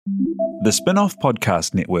The Spin-Off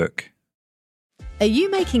Podcast Network. Are you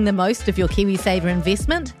making the most of your KiwiSaver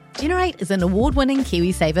investment? Generate is an award-winning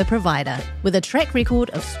KiwiSaver provider with a track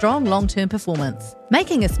record of strong long-term performance.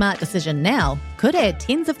 Making a smart decision now could add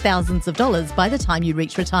tens of thousands of dollars by the time you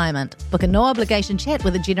reach retirement. Book a no-obligation chat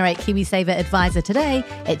with a Generate KiwiSaver advisor today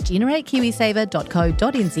at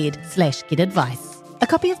generatekiwisaver.co.nz/getadvice. A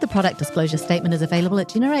copy of the product disclosure statement is available at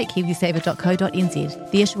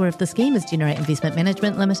generatekiwisaver.co.nz. The issuer of the scheme is Generate Investment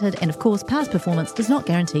Management Limited, and of course, past performance does not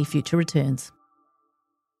guarantee future returns.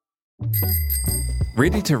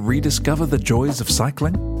 Ready to rediscover the joys of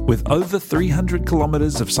cycling? With over 300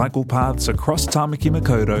 kilometres of cycle paths across Tāmaki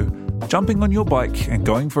Makaurau, jumping on your bike and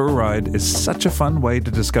going for a ride is such a fun way to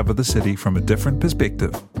discover the city from a different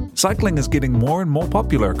perspective. Cycling is getting more and more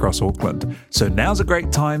popular across Auckland, so now's a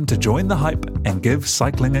great time to join the hype and give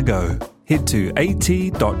cycling a go. Head to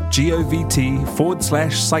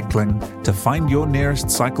at.govt/cycling to find your nearest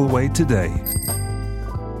cycleway today.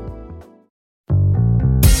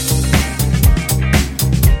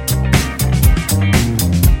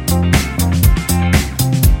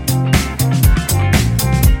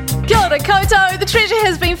 Koto, the treasure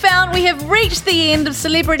has been found. We have reached the end of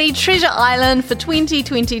Celebrity Treasure Island for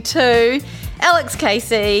 2022. Alex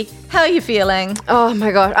Casey, how are you feeling? Oh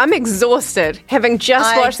my God, I'm exhausted. Having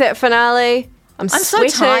just watched that finale, I'm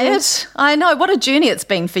sweating. So tired. I know, what a journey it's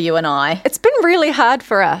been for you and I. It's been really hard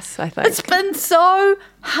for us, I think. It's been so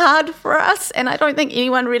hard for us, and I don't think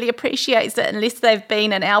anyone really appreciates it unless they've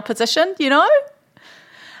been in our position, you know?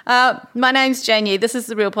 My name's Janie. This is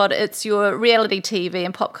The Real Pod. It's your reality TV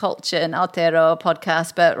and pop culture and Aotearoa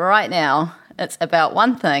podcast. But right now, it's about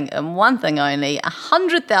one thing and one thing only,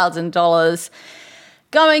 $100,000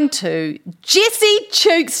 going to Jessie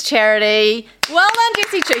Chook's charity. Well done,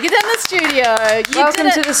 Jessie Chook. He's in the studio.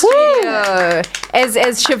 Welcome to the studio. As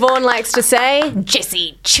Siobhan likes to say,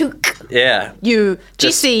 Jessie Chook. Yeah.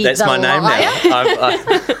 Jessie That's the my name liar. now.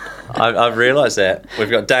 I've realised that. We've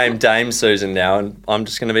got Dame Susan now, and I'm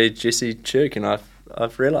just going to be Jessie Chook, and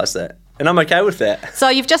I've realised that. And I'm okay with that. So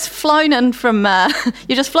you've just flown in from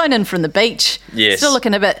the beach. Yes. Still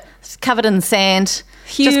looking a bit covered in sand.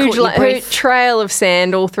 Huge trail of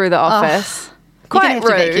sand all through the office. Quite You're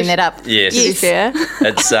gonna have to vacuum that up. Yes. To be fair.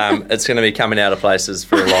 It's going to be coming out of places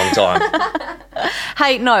for a long time.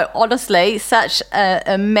 Hey, no, honestly, such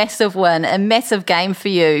a massive win, a massive game for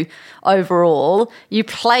you overall. You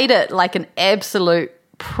played it like an absolute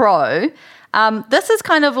pro. This is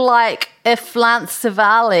kind of like if Lance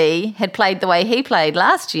Savali had played the way he played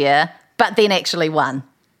last year, but then actually won.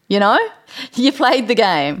 You know? You played the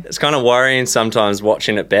game. It's kind of worrying sometimes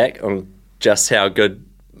watching it back on just how good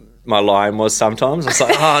my line was sometimes. It's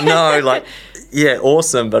like, oh no, like, yeah,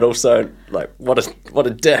 awesome, but also like, what a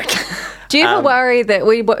dick. Do you ever worry that,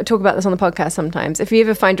 we talk about this on the podcast sometimes, if you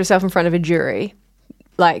ever find yourself in front of a jury,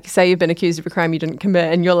 like say you've been accused of a crime you didn't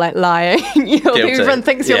commit and you're like lying, everyone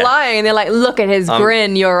thinks you're lying and they're like, look at his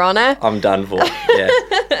grin, Your Honour. I'm done for, yeah,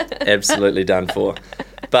 absolutely done for.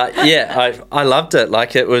 But yeah, I loved it.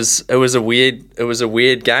 Like it was a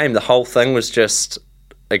weird game. The whole thing was just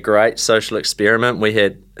a great social experiment. We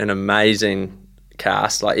had an amazing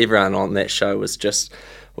cast. Like everyone on that show was just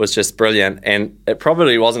brilliant. And it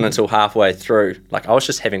probably wasn't until halfway through, like I was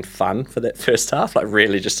just having fun for that first half, like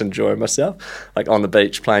really just enjoying myself, like on the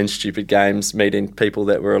beach playing stupid games, meeting people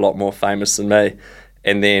that were a lot more famous than me,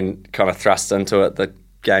 and then kind of thrust into it. The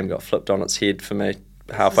game got flipped on its head for me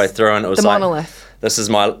halfway through, and it was the like monolith. This is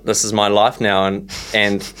my life now, and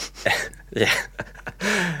yeah,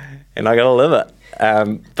 and I gotta live it.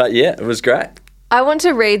 But yeah, it was great. I want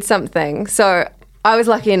to read something. So I was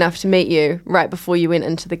lucky enough to meet you right before you went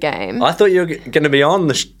into the game. I thought you were going to be on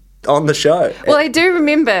the show. Well, I do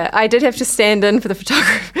remember I did have to stand in for the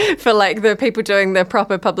photographer, for like the people doing the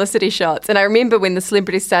proper publicity shots. And I remember when the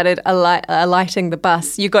celebrities started alighting the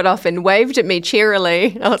bus, you got off and waved at me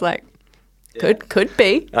cheerily. I was like, could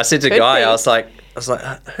be. I said to Guy, I was like,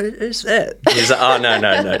 who's that? He's like, oh,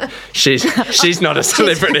 no. She's not a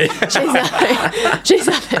celebrity.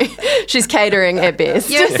 She's catering at best.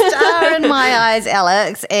 You're a star in my eyes,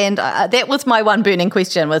 Alex. And that was my one burning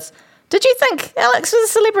question was, did you think Alex was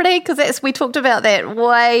a celebrity? Because we talked about that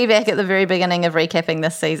way back at the very beginning of recapping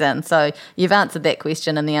this season. So you've answered that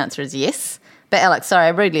question and the answer is yes. But Alex, sorry, I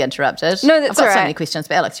rudely interrupted. No, that's I've got all right. so many questions.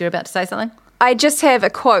 But Alex, you're about to say something? I just have a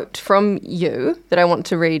quote from you that I want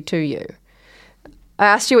to read to you. I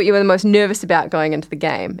asked you what you were the most nervous about going into the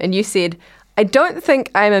game, and you said, I don't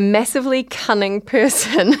think I'm a massively cunning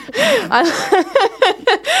person.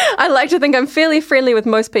 I like to think I'm fairly friendly with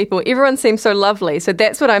most people. Everyone seems so lovely. So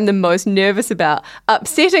that's what I'm the most nervous about.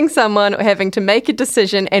 Upsetting someone or having to make a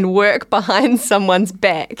decision and work behind someone's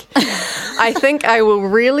back. I think I will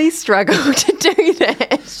really struggle to do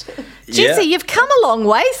that. Jesse, you've come a long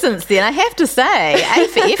way since then, I have to say. A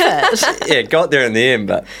for effort. Yeah, got there in the end,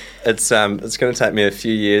 but it's going to take me a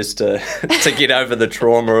few years to get over the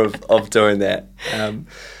trauma of doing that.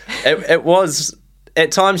 It was,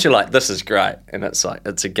 at times you're like, this is great, and it's like,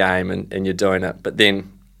 it's a game and you're doing it, but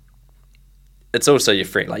then it's also your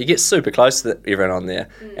friend. Like, you get super close to everyone on there,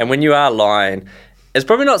 and when you are lying, it's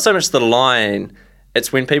probably not so much the lying,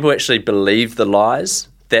 it's when people actually believe the lies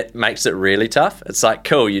that makes it really tough. It's like,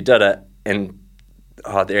 cool, you did it, and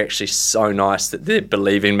they're actually so nice that they're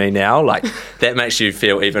believing me now. Like, that makes you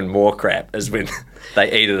feel even more crap, is when they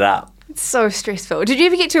eat it up. It's so stressful. Did you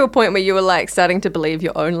ever get to a point where you were like starting to believe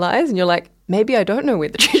your own lies and you're like, maybe I don't know where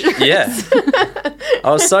the treasure is? Yeah.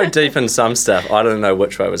 I was so deep in some stuff, I don't know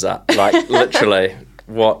which way was up. Like, literally,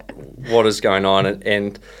 what is going on?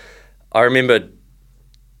 And I remember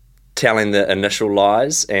telling the initial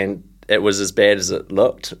lies, and it was as bad as it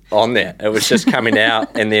looked on there. It was just coming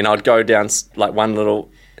out, and then I'd go down like one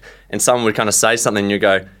little, and someone would kind of say something, and you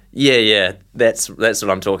go, yeah, that's what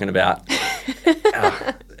I'm talking about.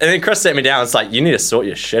 And then Chris sat me down and was like, you need to sort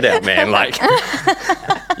your shit out, man. Like,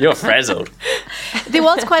 you're frazzled. There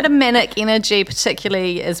was quite a manic energy,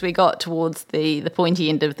 particularly as we got towards the pointy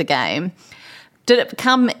end of the game. Did it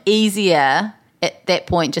become easier at that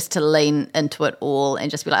point just to lean into it all and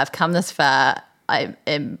just be like, I've come this far, I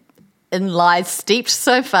am in lies steeped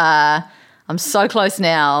so far, I'm so close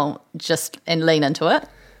now, and lean into it?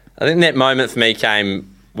 I think that moment for me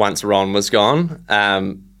came once Ron was gone.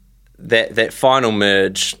 That final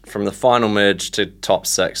merge, from the final merge to top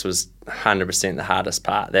six, was 100% the hardest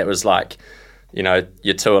part. That was like,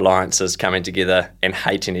 your two alliances coming together and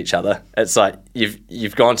hating each other. It's like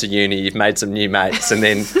you've gone to uni, you've made some new mates, and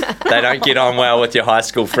then they don't get on well with your high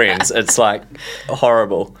school friends. It's like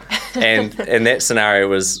horrible. And that scenario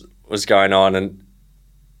was going on, and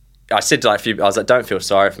I said to I was like, don't feel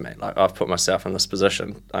sorry for me. Like, I've put myself in this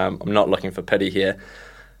position. I'm not looking for pity here.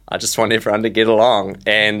 I just want everyone to get along.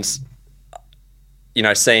 And,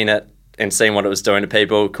 seeing it and seeing what it was doing to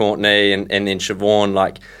people, Courtney and then Siobhan,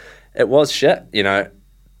 like, it was shit.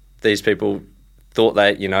 These people thought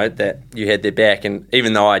that you had their back. And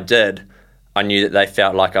even though I did, I knew that they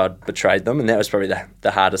felt like I'd betrayed them. And that was probably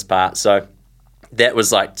the hardest part. So that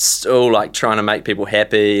was like still like trying to make people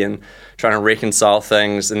happy and trying to reconcile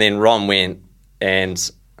things. And then Ron went,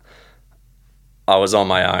 and I was on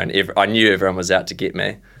my own. I knew everyone was out to get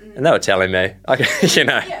me, and they were telling me,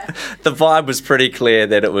 the vibe was pretty clear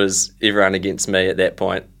that it was everyone against me at that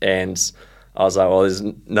point. And I was like, well, there's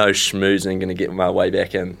no schmoozing going to get my way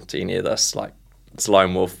back into any of this. Like, it's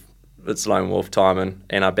lone wolf time,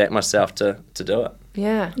 and I backed myself to do it.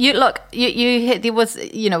 Yeah. You had, there was,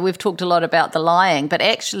 we've talked a lot about the lying, but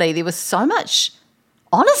actually there was so much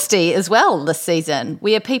honesty as well this season,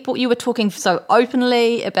 where you were talking so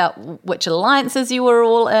openly about which alliances you were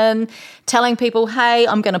all in, telling people, hey,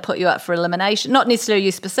 I'm going to put you up for elimination. Not necessarily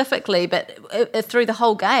you specifically, but through the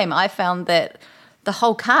whole game, I found that the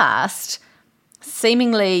whole cast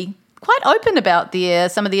seemingly quite open about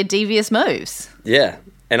some of their devious moves. Yeah,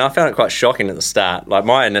 and I found it quite shocking at the start. Like,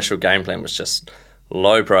 my initial game plan was just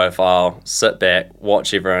low profile, sit back,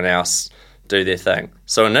 watch everyone else do their thing.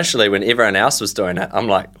 So initially, when everyone else was doing it, I'm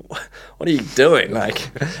like, what are you doing? Like,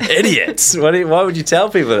 idiots. Why would you tell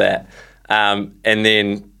people that? And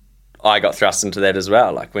then I got thrust into that as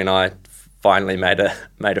well. Like, when I finally made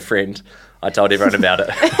a friend, I told everyone about it.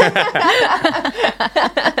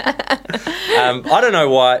 I don't know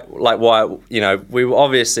why, we were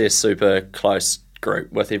obviously a super close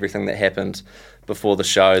group with everything that happened before the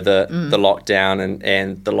show, the lockdown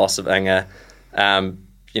and the loss of Inga.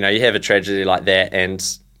 You have a tragedy like that,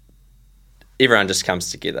 and everyone just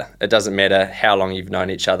comes together. It doesn't matter how long you've known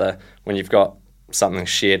each other. When you've got something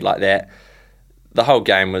shared like that, the whole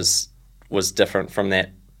game was different from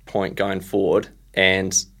that point going forward.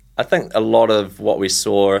 And I think a lot of what we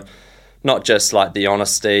saw, not just like the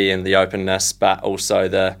honesty and the openness, but also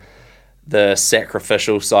the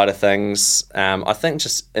sacrificial side of things. I think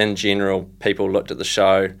just in general, people looked at the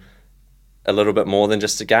show a little bit more than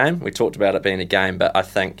just a game. We talked about it being a game, but I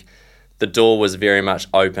think the door was very much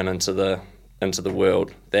open into the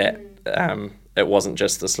world, that it wasn't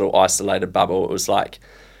just this little isolated bubble. It was like,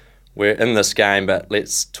 we're in this game, but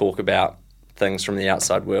let's talk about things from the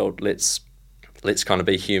outside world. Let's kind of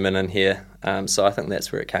be human in here. So I think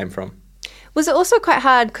that's where it came from. Was it also quite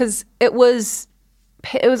hard because it was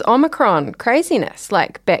it was Omicron craziness,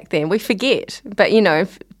 like back then. We forget. But,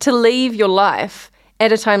 to leave your life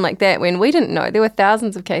at a time like that when we didn't know, there were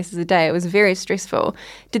thousands of cases a day. It was very stressful.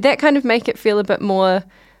 Did that kind of make it feel a bit more,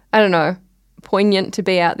 I don't know, poignant to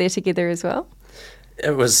be out there together as well?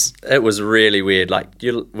 It was really weird. Like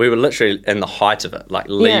we were literally in the height of it, like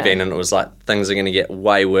leaving, and it was like things are going to get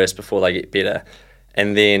way worse before they get better.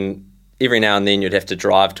 And then every now and then you'd have to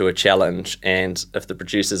drive to a challenge, and if the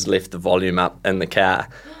producers left the volume up in the car,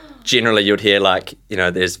 generally you'd hear like,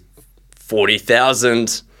 there's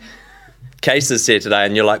 40,000 cases here today,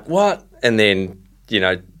 and you're like, what? And then,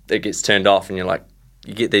 it gets turned off, and you're like,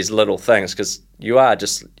 you get these little things because you have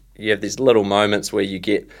these little moments where you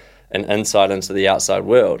get an insight into the outside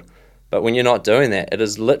world. But when you're not doing that, it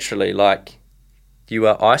is literally like you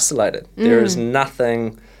are isolated. There is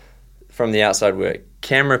nothing from the outside world.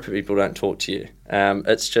 Camera people don't talk to you.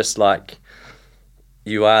 It's just like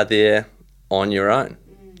you are there on your own.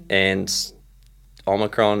 And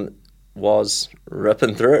Omicron was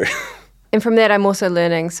ripping through. And from that, I'm also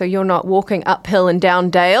learning, so you're not walking uphill and down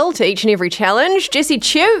Dale to each and every challenge, Jesse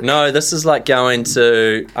Chew? No, this is like going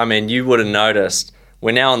to, you would have noticed,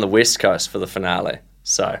 we're now on the West Coast for the finale.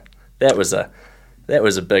 So that was a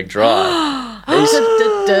big drive. That's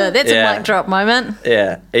a mic drop moment.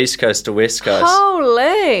 Yeah, East Coast to West Coast.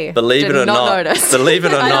 Holy! Believe it or not, notice. believe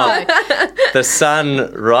it or not, the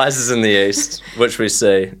sun rises in the east, which we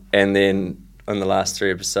see, and then in the last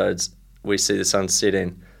 3 episodes, we see the sun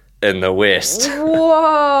setting in the west.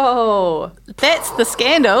 Whoa! That's the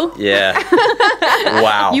scandal. Yeah.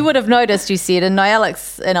 Wow. You would have noticed, you said, and no,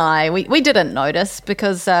 Alex and I, we didn't notice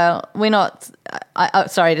because we're not,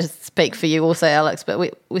 sorry to speak for you also, Alex, but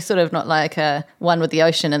we're sort of not like one with the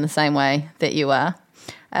ocean in the same way that you are.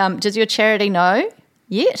 Does your charity know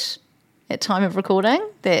yet, at time of recording,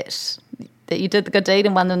 that you did the good deed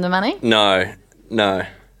and won them the money? No.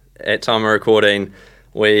 At time of recording,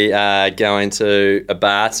 we are going to a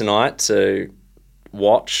bar tonight to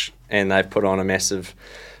watch, and they've put on a massive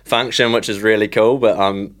function, which is really cool. But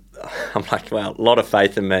I'm like, wow, a lot of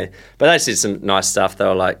faith in me. But they said some nice stuff. They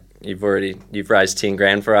were like, you've raised 10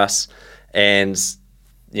 grand for us, and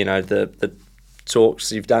the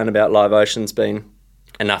talks you've done about Live Ocean's been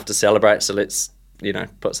enough to celebrate. So let's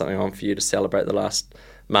put something on for you to celebrate the last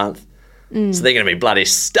month. So they're going to be bloody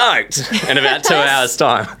stoked in about 2 hours'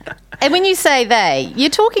 time. And when you say they, you're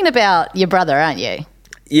talking about your brother, aren't you?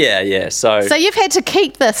 Yeah. So you've had to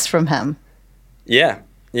keep this from him. Yeah.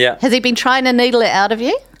 Has he been trying to needle it out of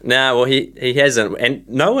you? No, well, he hasn't. And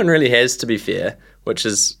no one really has, to be fair, which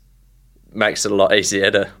makes it a lot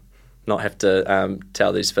easier to not have to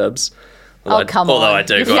tell these fibs. Although I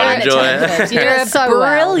do quite enjoy it. You're so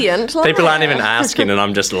brilliant. Well. People aren't even asking, and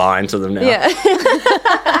I'm just lying to them now. Yeah.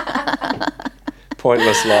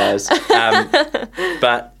 Pointless lies.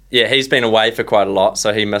 But yeah, he's been away for quite a lot,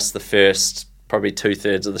 so he missed the first probably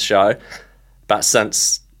 2/3 of the show. But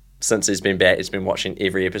since he's been back, he's been watching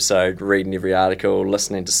every episode, reading every article,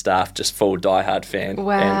 listening to stuff, just full diehard fan.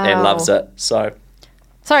 Wow. And loves it. So,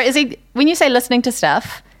 sorry, is he? When you say listening to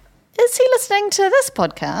stuff, is he listening to this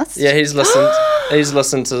podcast? yeah, he's listened. He's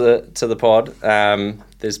listened to the pod.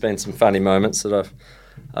 There's been some funny moments that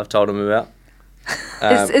I've told him about.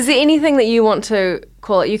 Is there anything that you want to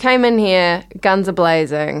call it? You came in here, guns are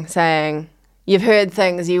blazing, saying you've heard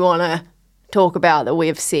things you want to talk about that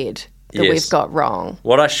we've said that Yes. we've got wrong.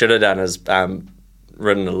 What I should have done is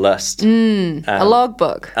written a list. A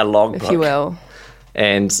logbook. A logbook. If you will.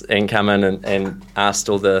 And come in and asked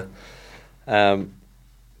all the,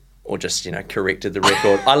 or just, corrected the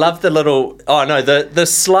record. I love the little, the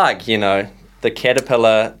slug, the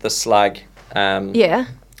caterpillar, the slug Yeah.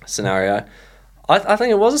 scenario. I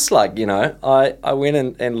think it was a slug, I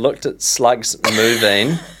went and looked at slugs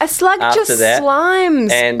moving. A slug After just that,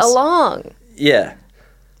 slimes and- along. Yeah.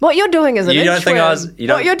 What you're doing is an You inchworm. don't think I was- you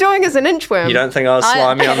don't- What you're doing is an inchworm. You don't think I was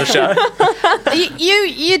slimy on the show?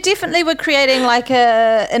 You definitely were creating like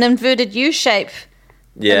an inverted U shape. A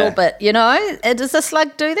Yeah. little bit, Does the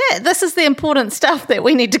slug do that? This is the important stuff that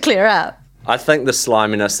we need to clear up. I think the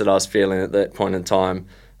sliminess that I was feeling at that point in time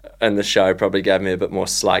in the show probably gave me a bit more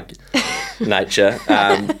slug nature.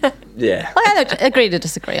 Yeah. I agree to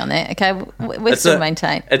disagree on that. Okay, we still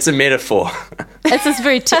maintain. It's a metaphor. It's just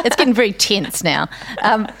it's getting very tense now.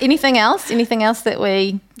 Anything else? Anything else that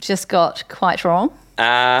we just got quite wrong?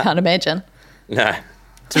 Can't imagine. No.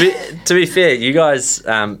 To be fair, you guys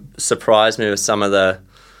surprised me with some of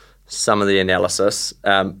the analysis,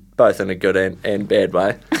 both in a good and bad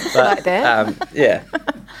way. But, Like that? Yeah.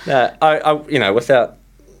 No, I without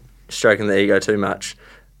stroking the ego too much,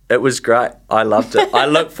 it was great. I loved it. I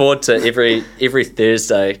look forward to every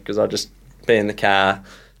Thursday because I just be in the car,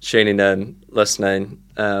 tuning in, listening,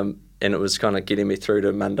 and it was kind of getting me through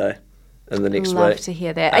to Monday in the next week. Love to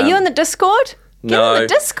hear that. Are you on the Discord? Get No. on the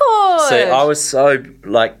Discord. See, I was so,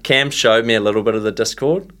 like, Cam showed me a little bit of the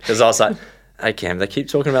Discord because I was like, hey, Cam, they keep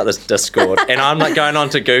talking about this Discord. And I'm like going on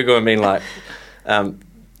to Google and being like,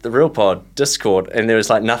 the Real Pod Discord. And there was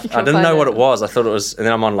like nothing. I didn't know what it was. I thought it was, and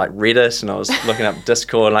then I'm on like Reddit and I was looking up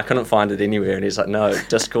Discord and I couldn't find it anywhere. And he's like, no,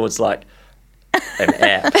 Discord's like an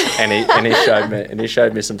app. And he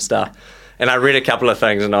showed me some stuff. And I read a couple of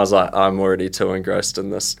things and I was like, I'm already too engrossed in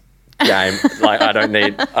this game. Like, I don't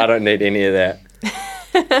need any of that.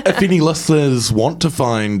 If any listeners want to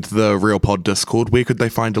find the Real Pod Discord, where could they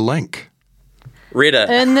find a link? Reddit.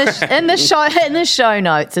 In the show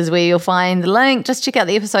notes is where you'll find the link. Just check out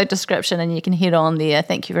the episode description and you can head on there.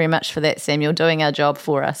 Thank you very much for that, Sam. You're doing our job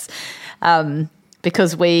for us.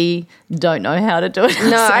 Because we don't know how to do it.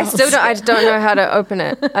 No, ourselves. I don't know how to open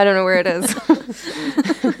it. I don't know where it is.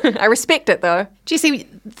 I respect it though. Jesse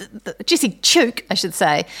Chook, I should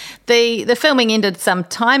say. The filming ended some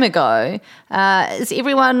time ago. Is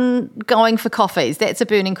everyone going for coffees? That's a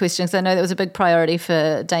burning question because I know that was a big priority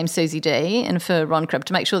for Dame Susie D and for Ron Cribb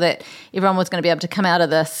to make sure that everyone was going to be able to come out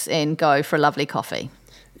of this and go for a lovely coffee.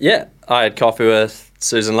 Yeah, I had coffee with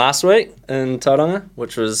Susan last week in Tauranga,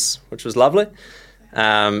 which was lovely.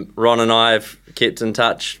 Ron and I have kept in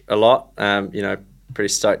touch a lot. Pretty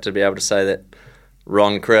stoked to be able to say that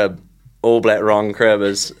Ron Cribb, All Black Ron Cribb,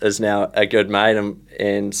 is now a good mate,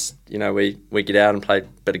 and we get out and play a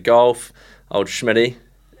bit of golf. Old Schmitty,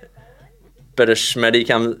 bit of Schmitty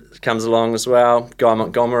comes along as well. Guy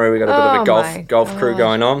Montgomery, we got a bit of a golf crew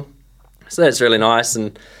going on, so that's really nice.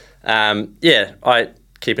 And I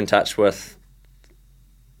keep in touch with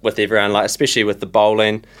everyone, like especially with the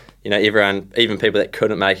bowling. Everyone, even people that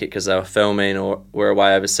couldn't make it because they were filming or were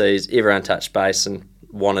away overseas, everyone touched base and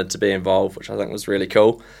wanted to be involved, which I think was really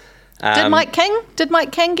cool. Did Mike King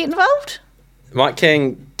get involved? Mike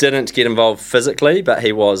King didn't get involved physically, but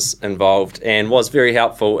he was involved and was very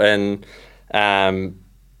helpful in,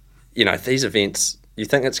 these events. You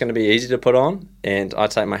think it's going to be easy to put on, and I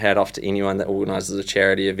take my hat off to anyone that organises a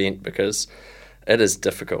charity event because it is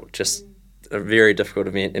difficult, just a very difficult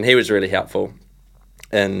event, and he was really helpful.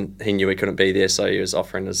 And he knew he couldn't be there, so he was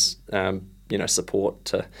offering his, support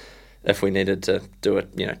to, if we needed to do a,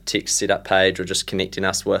 text setup page or just connecting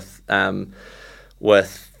us with,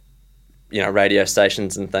 radio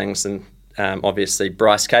stations and things. And obviously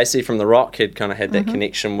Bryce Casey from The Rock had kind of had that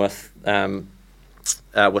connection with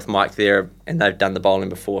Mike there, and they've done the bowling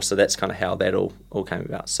before, so that's kind of how that all came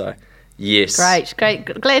about. So. Yes. Great.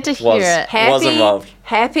 Glad to hear it. Was involved.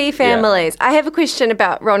 Happy families. Yeah. I have a question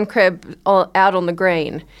about Ron Cribb out on the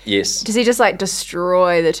green. Yes. Does he just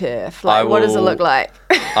destroy the turf? What does it look like?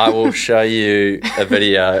 I will show you a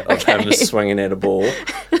video of him swinging at a ball.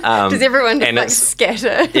 Does everyone just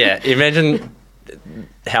scatter? Yeah. Imagine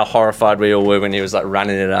how horrified we all were when he was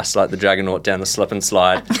running at us like the Juggernaut down the slip and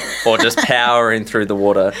slide, or just powering through the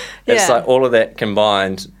water. It's like all of that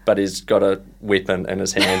combined, but he's got a weapon in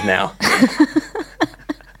his hand now.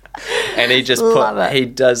 And he he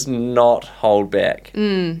does not hold back.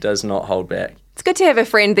 Does not hold back. It's good to have a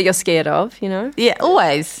friend that you're scared of, Yeah,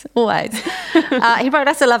 always. He wrote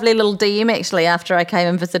us a lovely little DM actually after I came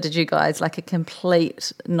and visited you guys, like a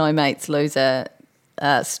complete no mates loser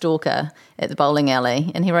stalker at the bowling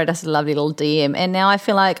alley, and he wrote us a lovely little DM, and now I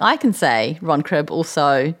feel like I can say Ron Cribb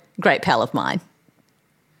also great pal of mine.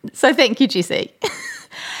 So thank you, Jesse.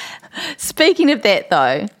 Speaking of that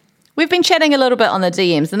though, we've been chatting a little bit on the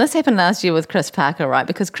DMs, and this happened last year with Chris Parker, right?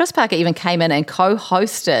 Because Chris Parker even came in and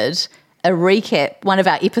co-hosted a recap, one of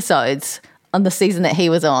our episodes on the season that he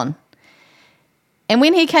was on. And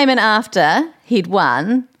when he came in after he'd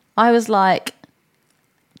won, I was like,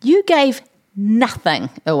 you gave nothing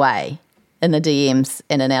away in the DMs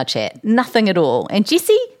and in our chat. Nothing at all. And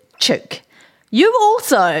Jesse Chook, you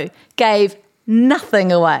also gave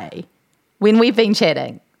nothing away when we've been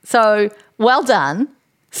chatting. So well done.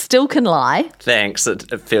 Still can lie. Thanks.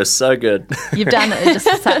 It feels so good. You've done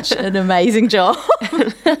just such an amazing job.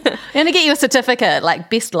 I'm going to get you a certificate,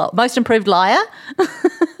 like most improved liar.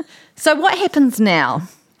 So what happens now?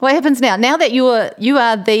 Now that you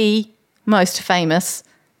are the most famous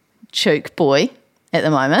Chook boy at the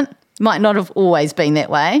moment. Might not have always been that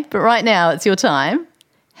way, but right now it's your time.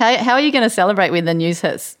 How are you going to celebrate when the news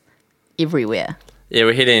hits everywhere? Yeah,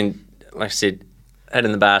 we're heading, like I said,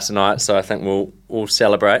 hitting the bar tonight, so I think we'll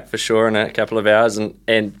celebrate for sure in a couple of hours.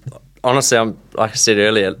 And honestly, I'm, like I said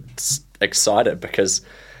earlier, excited because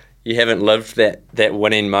you haven't lived that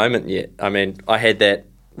winning moment yet. I mean, I had that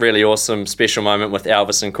really awesome special moment with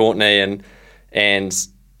Elvis and Courtney, and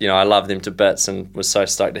I love them to bits and was so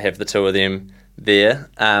stoked to have the two of them there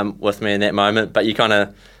with me in that moment. But you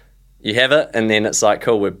have it, and then it's like,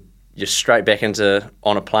 cool, you're straight back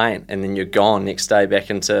on a plane, and then you're gone next day back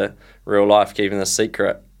into real life, keeping the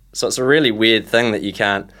secret. So it's a really weird thing that you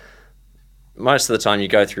can't. Most of the time you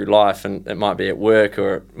go through life, and it might be at work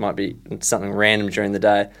or it might be something random during the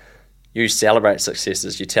day. You celebrate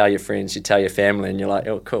successes, you tell your friends, you tell your family, and you're like,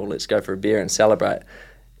 oh, cool, let's go for a beer and celebrate.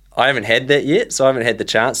 I haven't had that yet, so I haven't had the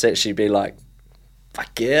chance to actually be like,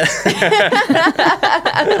 fuck yeah.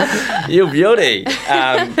 You beauty.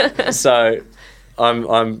 So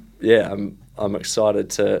I'm excited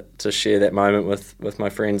to share that moment with my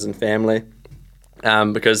friends and family.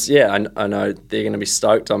 Because I know they're going to be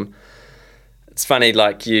stoked. It's funny,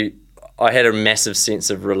 like I had a massive sense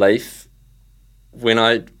of relief when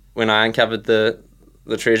I uncovered the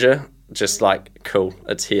treasure. Just like, cool,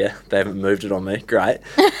 it's here. They haven't moved it on me. Great.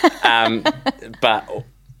 But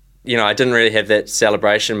I didn't really have that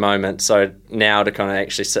celebration moment. So now to kind of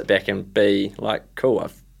actually sit back and be like, cool,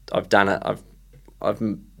 I've done it. I've got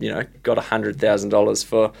 $100,000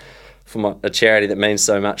 for a charity that means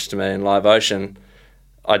so much to me in Live Ocean.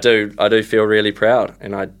 I do feel really proud,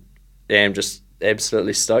 and I am just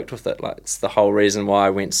absolutely stoked with it. Like, it's the whole reason why I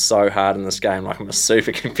went so hard in this game. Like, I'm a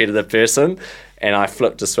super competitive person, and I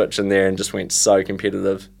flipped a switch in there and just went so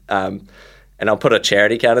competitive. And I'll put a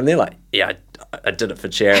charity card in there. Like, yeah, I did it for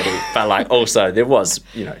charity, but like also there was,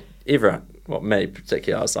 everyone, me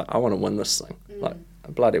particularly, I was like, I want to win this thing. Like,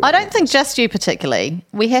 I bloody. I don't think just you particularly.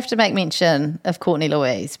 We have to make mention of Courtney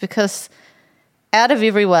Louise, because out of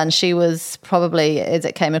everyone, she was probably, as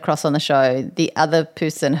it came across on the show, the other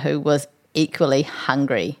person who was equally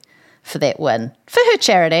hungry for that win, for her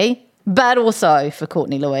charity, but also for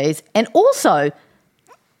Courtney Louise, and also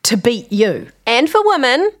to beat you. And for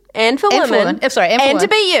women. And for women. To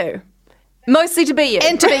beat you. Mostly to beat you.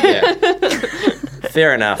 And to beat you.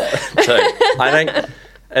 Fair enough, too. I think,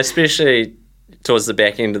 especially towards the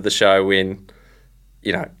back end of the show when,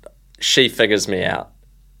 she figures me out.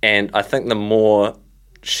 And I think the more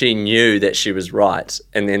she knew that she was right,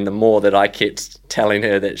 and then the more that I kept telling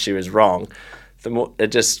her that she was wrong, the more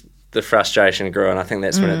the frustration grew, and I think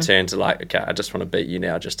that's when it turned to like, okay, I just want to beat you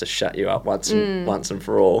now just to shut you up once and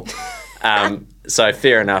for all. So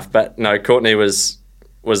fair enough, but no, Courtney was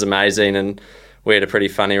amazing, and we had a pretty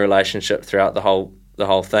funny relationship throughout the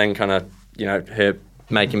whole thing. Kind of, her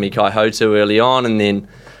making me kai hou too early on, and then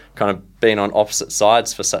kind of being on opposite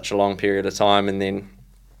sides for such a long period of time, and then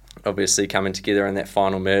obviously coming together in that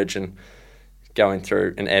final merge and going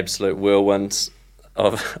through an absolute whirlwind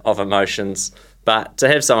of emotions. But to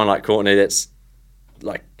have someone like Courtney that's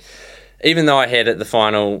like, even though I had at the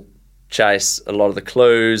final chase a lot of the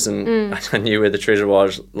clues and I knew where the treasure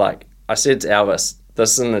was, like I said to Elvis,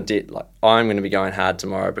 this isn't a debt. Like, I'm going to be going hard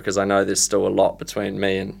tomorrow because I know there's still a lot between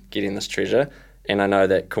me and getting this treasure, and I know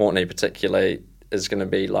that Courtney particularly is going to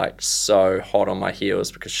be like so hot on my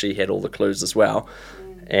heels because she had all the clues as well.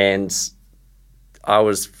 And I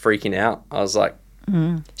was freaking out. I was like,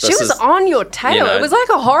 she was on your tail. It was like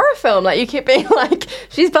a horror film. Like, you kept being like,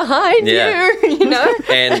 she's behind you,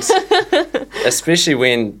 And especially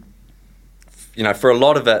when, for a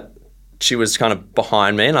lot of it, she was kind of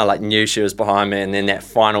behind me, and I like knew she was behind me. And then that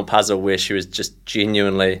final puzzle where she was just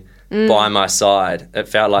genuinely by my side, it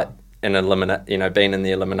felt like being in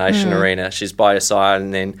the elimination arena. She's by your side,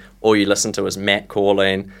 and then all you listen to is Matt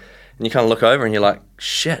calling. And you kind of look over and you're like,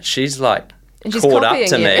 shit, she's like caught up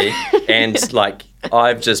to me. And like,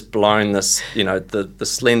 I've just blown this, the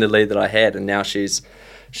slender lead that I had, and now she's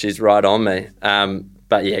right on me.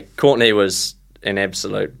 But yeah, Courtney was an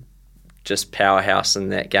absolute just powerhouse in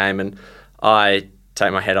that game. And I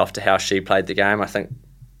take my hat off to how she played the game. I think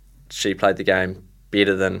she played the game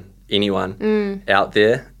better than anyone out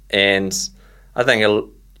there. And I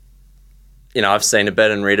think, I've seen a bit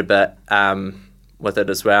and read a bit with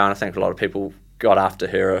it as well, and I think a lot of people got after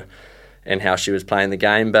her and how she was playing the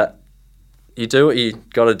game, but you do what you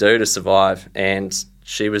got to do to survive, and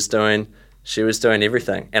she was doing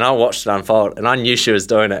everything, and I watched it unfold, and I knew she was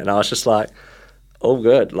doing it, and I was just like, all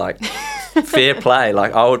good, like fair play,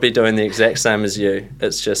 like I would be doing the exact same as you.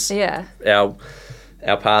 It's just our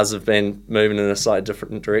paths have been moving in a slightly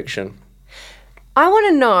different direction. I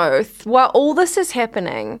want to know, while all this is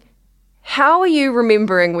happening, how are you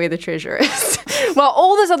remembering where the treasure is? While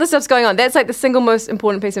all this other stuff's going on, that's like the single most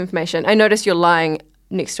important piece of information. I noticed you're lying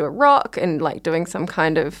next to a rock and like doing some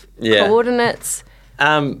kind of coordinates.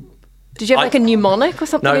 Did you have like a mnemonic or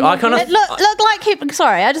something? No, I kind of... It looked like...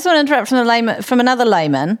 Sorry, I just want to interrupt from another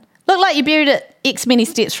layman. Looked like you buried it X many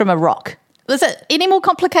steps from a rock. Was it any more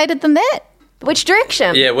complicated than that? Which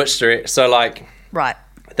direction? Yeah, which direction? So like... Right.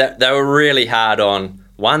 they were really hard on,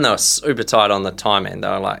 one, they were super tight on the timing. They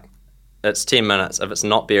were like, it's 10 minutes. If it's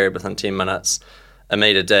not buried within 10 minutes, a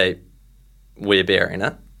metre deep, we're burying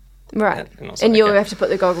it. Right. And, and you'll have to put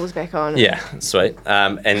the goggles back on. Yeah, sweet.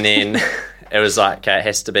 And then it was like, okay, it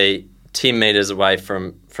has to be 10 metres away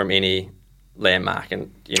from any landmark.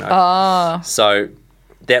 And, so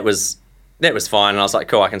that was fine. And I was like,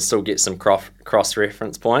 cool, I can still get some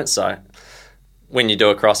cross-reference points. So when you do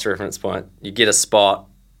a cross-reference point, you get a spot,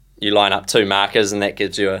 you line up 2 markers, and that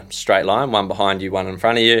gives you a straight line, one behind you, one in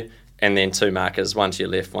front of you, and then 2 markers, one to your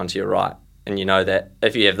left, one to your right. And you know that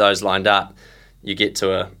if you have those lined up, you get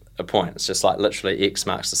to a point. It's just like literally X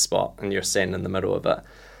marks the spot, and you're standing in the middle of it.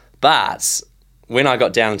 But when I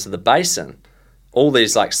got down into the basin, all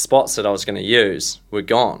these like spots that I was going to use were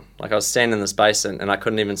gone. Like I was standing in this basin, and I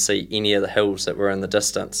couldn't even see any of the hills that were in the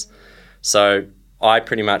distance. So I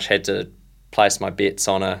pretty much had to place my bets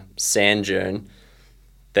on a sand dune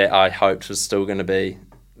that I hoped was still going to be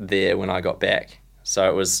there when I got back.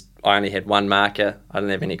 So I only had 1 marker. I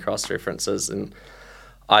didn't have any cross references, and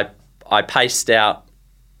I paced out,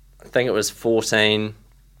 I think it was 14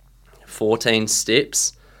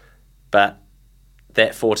 steps, but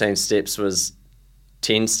that 14 steps was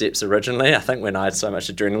 10 steps originally, I think, when I had so much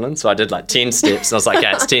adrenaline. So I did like 10 steps, and I was like,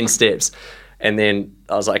 okay, it's 10 steps. And then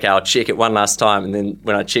I was like, okay, I'll check it one last time. And then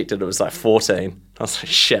when I checked it, it was like 14. I was like,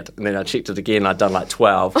 shit. And then I checked it again, and I'd done like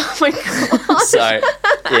 12. Oh my God. So,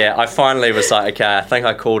 yeah, I finally was like, okay, I think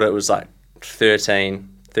I called it was like 13.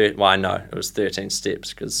 Well, no, it was 13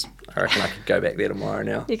 steps, because I reckon I could go back there tomorrow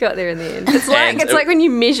now. You got there in the end. It's like when you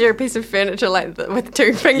measure a piece of furniture like with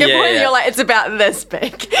 2 finger points, you're like, it's about this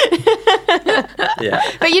big. Yeah.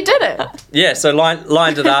 But you did it. Yeah, so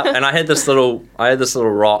lined it up, and I had this little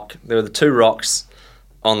rock. There were the 2 rocks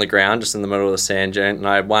on the ground, just in the middle of the sand dune, and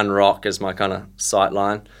I had 1 rock as my kind of sight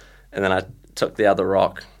line, and then I took the other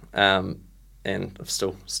rock, and I've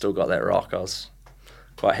still got that rock. I was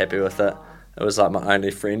quite happy with it. It was like my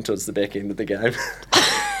only friend towards the back end of the game.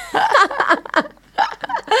 I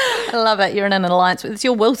love it. You're in an alliance with, it's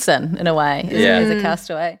your Wilson in a way, as a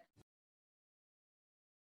castaway.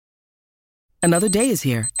 Another day is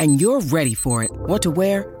here, and you're ready for it. What to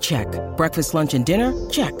wear? Check. Breakfast, lunch, and dinner?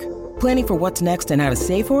 Check. Planning for what's next and how to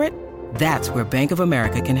save for it? That's where Bank of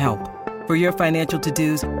America can help. For your financial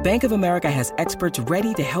to-dos, Bank of America has experts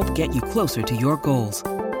ready to help get you closer to your goals.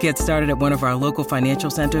 Get started at one of our local financial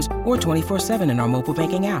centers or 24/7 in our mobile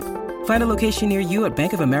banking app. Find a location near you at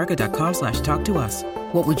bankofamerica.com/talktous.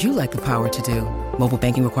 What would you like the power to do? Mobile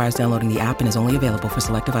banking requires downloading the app and is only available for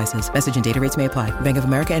select devices. Message and data rates may apply. Bank of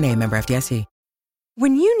America NA, member FDIC.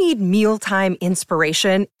 When you need mealtime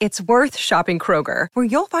inspiration, it's worth shopping Kroger, where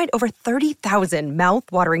you'll find over 30,000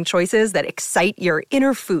 mouth-watering choices that excite your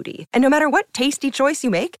inner foodie. And no matter what tasty choice you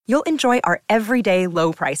make, you'll enjoy our everyday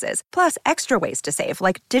low prices, plus extra ways to save,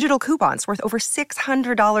 like digital coupons worth over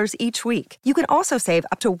 $600 each week. You can also save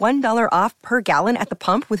up to $1 off per gallon at the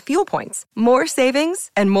pump with fuel points. More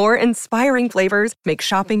savings and more inspiring flavors make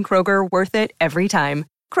shopping Kroger worth it every time.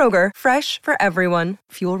 Kroger, fresh for everyone.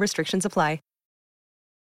 Fuel restrictions apply.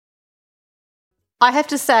 I have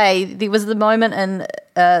to say, there was the moment in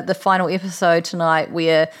the final episode tonight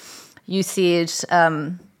where you said,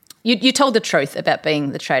 you told the truth about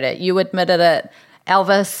being the traitor. You admitted it.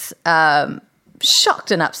 Elvis,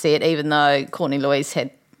 shocked and upset, even though Courtney Louise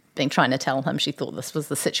had been trying to tell him she thought this was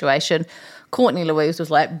the situation. Courtney Louise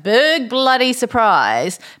was like, big bloody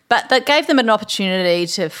surprise. But that gave them an opportunity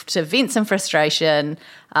to vent some frustration,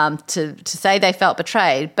 to say they felt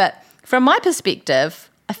betrayed. But from my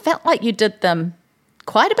perspective, I felt like you did them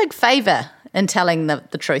quite a big favour in telling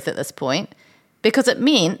the truth at this point, because it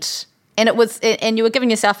meant, and you were giving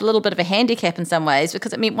yourself a little bit of a handicap in some ways,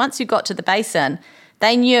 because it meant once you got to the basin,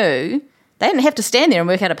 they knew they didn't have to stand there and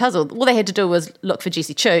work out a puzzle. All they had to do was look for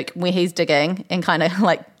Jesse Chook where he's digging and kind of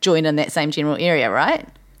like join in that same general area, right?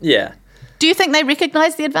 Yeah. Do you think they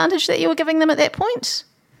recognised the advantage that you were giving them at that point?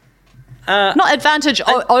 Not advantage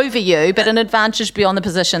over you, but an advantage beyond the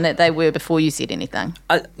position that they were before you said anything.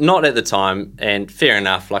 Not at the time, and fair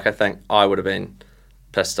enough. Like, I think I would have been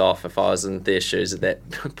pissed off if I was in their shoes at that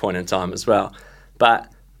point in time as well. But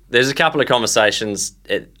there's a couple of conversations.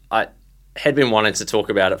 I had been wanting to talk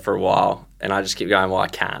about it for a while, and I just kept going, well, I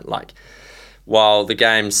can't. Like, while the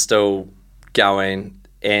game's still going,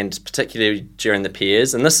 and particularly during the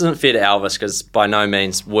pairs, and this isn't fair to Elvis, because by no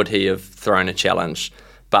means would he have thrown a challenge,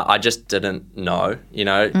 but I just didn't know,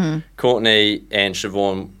 Courtney and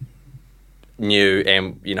Siobhan knew,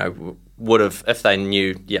 and, would have, if they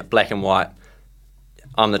knew, black and white,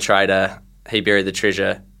 I'm the traitor, he buried the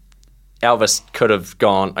treasure. Elvis could have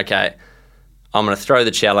gone, okay, I'm going to throw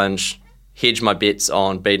the challenge, hedge my bets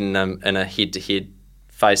on beating them in a head-to-head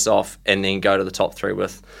face-off and then go to the top 3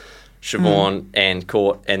 with Siobhan and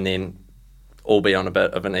Court and then all be on a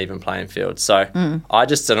bit of an even playing field. So I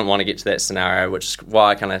just didn't want to get to that scenario, which is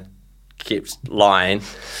why I kind of kept lying.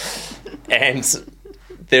 And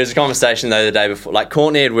there was a conversation though the day before, like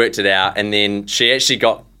Courtney had worked it out, and then she actually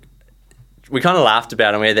we kind of laughed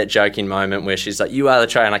about it, and we had that joking moment where she's like, you are the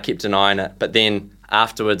tray, and I kept denying it. But then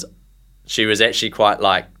afterwards, she was actually quite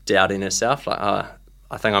like doubting herself, like, oh,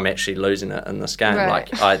 I think I'm actually losing it in this game.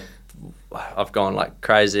 Right. Like I've gone like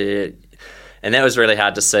crazy. And that was really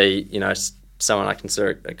hard to see, you know, someone I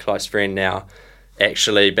consider a close friend now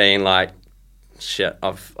actually being like, shit,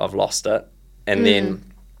 I've lost it. And then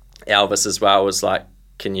Elvis as well was like,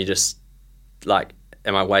 can you just, like,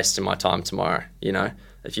 am I wasting my time tomorrow? You know,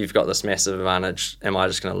 if you've got this massive advantage, am I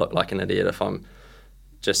just going to look like an idiot if I'm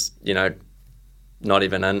just, you know, not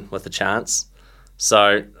even in with a chance?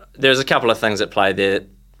 So there's a couple of things at play there.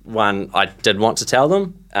 One, I did want to tell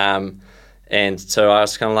them. And two, I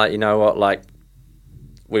was kind of like, you know what, like,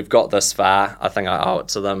 we've got this far. I think I owe it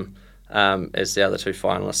to them as the other 2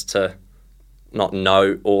 finalists to not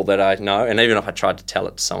know all that I know. And even if I tried to tell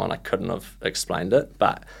it to someone, I couldn't have explained it.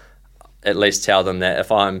 But at least tell them that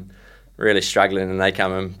if I'm really struggling and they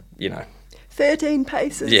come in, you know, 13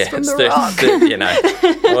 paces from the it's rock. you know,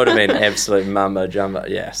 it would have been absolute mumbo jumbo.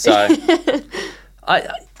 Yeah, so I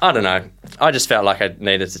don't know. I just felt like I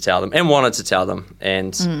needed to tell them and wanted to tell them.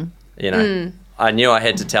 And, you know, I knew I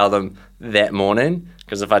had to tell them that morning,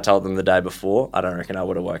 because if I told them the day before, I don't reckon I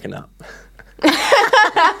would have woken up.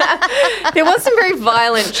 There was some very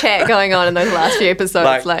violent chat going on in those last few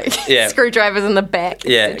episodes, like screwdrivers in the back.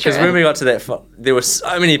 Yeah, because when we got to that, there were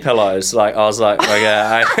so many pillows. Like, I was like,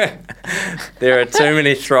 okay, there are too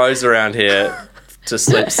many throws around here to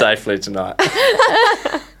sleep safely tonight.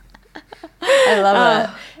 I love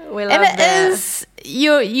it. We love And it that. is,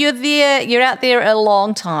 you're out there a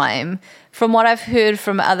long time. From what I've heard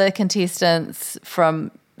from other contestants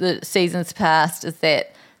from the seasons past is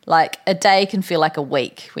that, like, a day can feel like a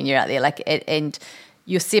week when you're out there, like, and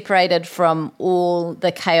you're separated from all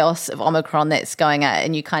the chaos of Omicron that's going on,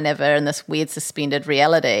 and you kind of are in this weird suspended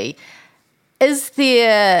reality. Is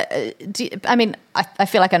there, I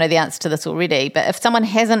feel like I know the answer to this already, but if someone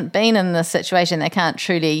hasn't been in this situation, they can't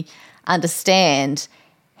truly understand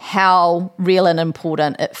how real and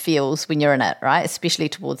important it feels when you're in it, right? Especially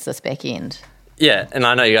towards this back end. Yeah, and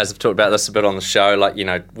I know you guys have talked about this a bit on the show. Like, you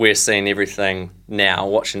know, we're seeing everything now,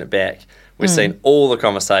 watching it back. We're seeing all the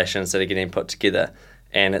conversations that are getting put together.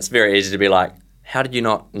 And it's very easy to be like, how did you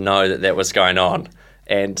not know that that was going on?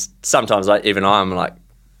 And sometimes, like, even I'm like,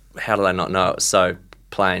 how do they not know? It's so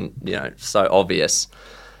plain, you know, so obvious.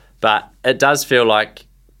 But it does feel like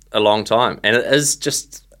a long time. And it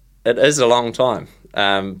is a long time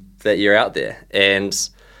that you're out there. And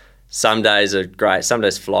some days are great. Some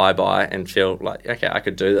days fly by and feel like, okay, I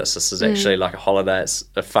could do this. This is actually like a holiday. It's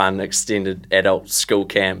a fun, extended adult school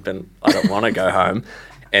camp and I don't want to go home.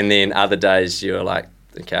 And then other days you're like,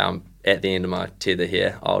 okay, I'm at the end of my tether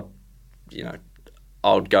here. I'll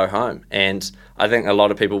go home. And I think a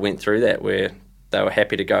lot of people went through that where they were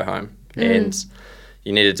happy to go home. And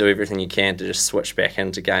you need to do everything you can to just switch back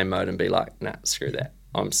into game mode and be like, nah, screw that.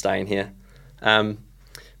 I'm staying here.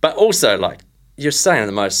 But also, like, you're staying in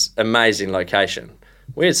the most amazing location.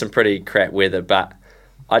 We had some pretty crap weather, but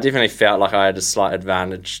I definitely felt like I had a slight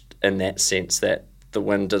advantage in that sense that the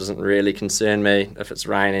wind doesn't really concern me. If it's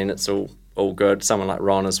raining, it's all good. Someone like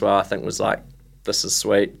Ron as well, I think, was like, this is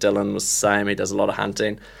sweet. Dylan was the same. He does a lot of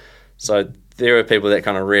hunting. So there were people that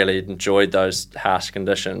kind of really enjoyed those harsh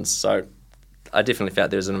conditions. So I definitely felt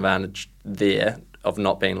there was an advantage there of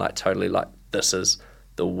not being like totally like, this is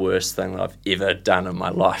the worst thing that I've ever done in my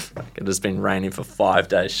life. Like, it has been raining for 5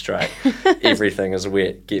 days straight. Everything is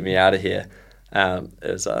wet. Get me out of here. It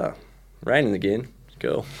was raining again.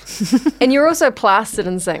 Cool. And you're also plastered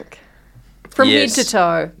in zinc from head to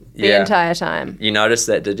toe the entire time. You noticed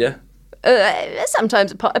that, did you?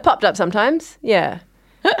 Sometimes it popped up sometimes. Yeah.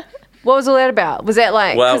 What was all that about? Was that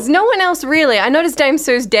like, because no one else really, I noticed Dame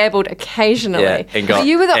Sue's dabbled occasionally. Yeah, but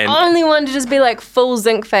you were the only one to just be like full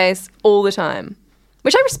zinc face all the time.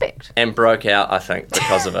 Which I respect. And broke out, I think,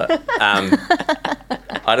 because of it.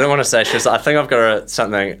 I don't want to say, she was like, I think I've got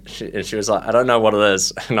something, and she was like, I don't know what it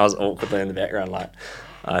is. And I was awkwardly in the background like,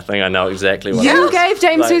 I think I know exactly what it is. You gave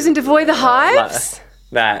Dame Susan Devoy the hives?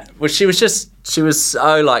 Well, she was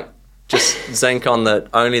so like, just zinc on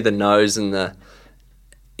only the nose and the,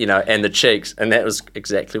 you know, and the cheeks. And that was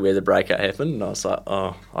exactly where the breakout happened. And I was like,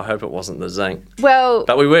 oh, I hope it wasn't the zinc. Well,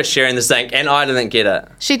 but we were sharing the zinc and I didn't get it.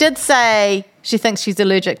 She did say she thinks she's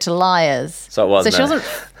allergic to liars. So it wasn't. So she wasn't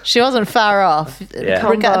She wasn't far off. Yeah.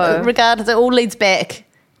 Regardless, it all leads back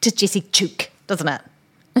to Jessie Chook, doesn't it?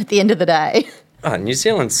 At the end of the day. Oh, New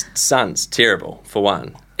Zealand's sun's terrible, for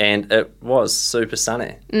one. And it was super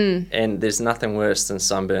sunny. And there's nothing worse than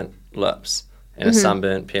sunburnt lips and a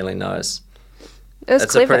sunburnt, peeling nose. It was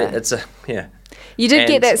clever. Yeah. You did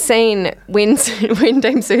get that scene when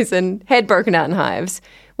Dame Susan had broken out in hives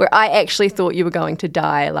where I actually thought you were going to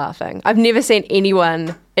die laughing. I've never seen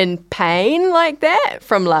anyone in pain like that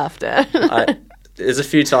from laughter. There's a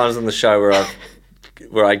few times on the show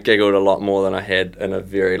where I giggled a lot more than I had in a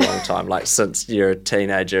very long time. Like since you're a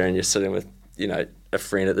teenager and you're sitting with, a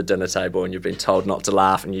friend at the dinner table and you've been told not to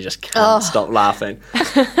laugh and you just can't stop laughing.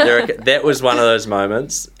 That was one of those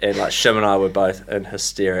moments, and like Shim and I were both in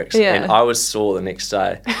hysterics, and I was sore the next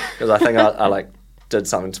day because I think I like did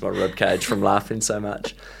something to my rib cage from laughing so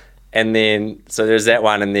much. And then so there's that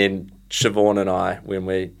one, and then Siobhan and I, when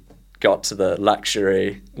we got to the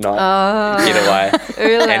luxury night getaway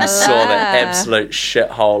and saw the absolute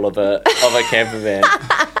shithole of a camper van,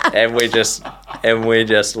 and we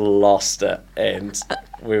just lost it, and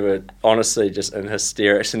we were honestly just in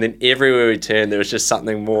hysterics. And then everywhere we turned, there was just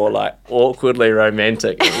something more like awkwardly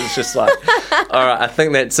romantic. It was just like, all right, I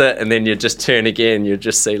think that's it. And then you just turn again, you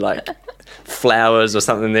just see like flowers or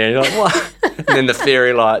something there, and you're like, what? And then the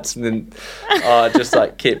fairy lights, and then it just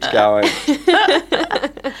like kept going.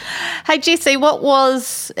 Hey, Jessie, what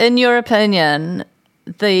was, in your opinion,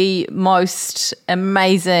 the most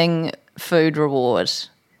amazing food reward?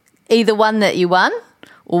 Either one that you won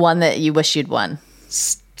or one that you wish you'd won?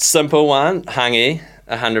 Simple one, hangi,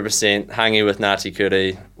 100%. Hangi with Ngāti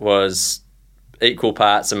Kuri was equal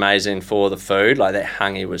parts amazing for the food. Like that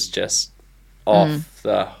hangi was just off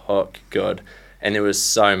the hook good. And there was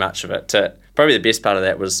so much of it. Probably the best part of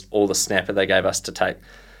that was all the snapper they gave us to take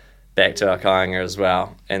back to our kāinga as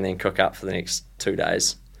well, and then cook up for the next 2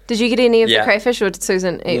 days. Did you get any of the crayfish, or did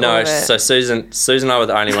Susan eat all of it? No, so Susan and I were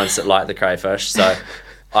the only ones that liked the crayfish, so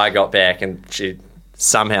I got back and she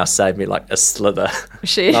somehow saved me like a slither.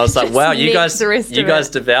 And I was like, wow, you guys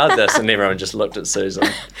devoured this, and everyone just looked at Susan.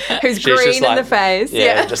 Who's green in the face.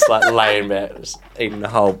 Yeah, just like laying back, just eating the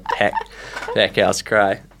whole pack house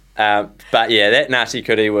cray. But yeah, that Ngāti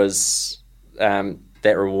Kuri was,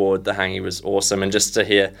 that reward, the hangi, was awesome. And just to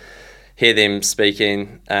hear them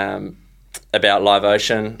speaking about Live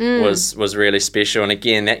Ocean was really special. And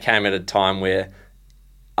again, that came at a time where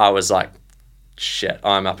I was like, shit,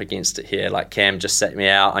 I'm up against it here. Like Cam just sat me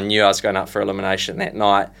out. I knew I was going up for elimination that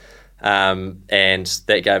night. And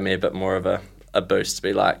that gave me a bit more of a boost to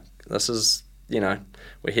be like, this is,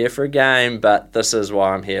 we're here for a game, but this is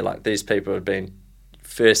why I'm here. Like these people have been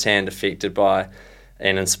firsthand affected by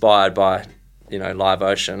and inspired by, Live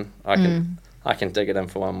Ocean. I can dig it in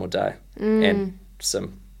for one more day. And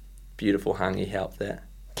some beautiful hangi helped that.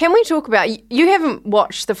 Can we talk about, you haven't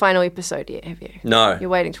watched the final episode yet, have you? No. You're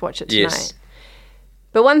waiting to watch it tonight. Yes.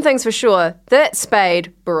 But one thing's for sure, that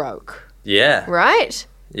spade broke. Yeah. Right?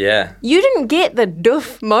 Yeah. You didn't get the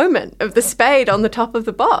doof moment of the spade on the top of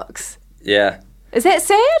the box. Yeah. Is that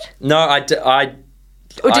sad? No,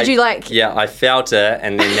 Or did you like... Yeah, I felt it,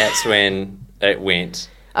 and then that's when it went.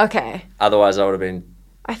 Okay. Otherwise, I would have been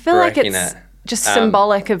I feel like it's just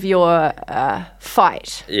symbolic of your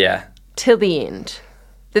fight. Yeah. Till the end.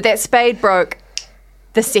 That spade broke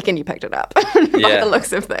the second you picked it up. By the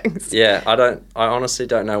looks of things. Yeah, I honestly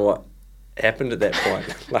don't know what happened at that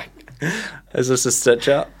point. Like, is this a stitch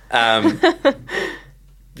up?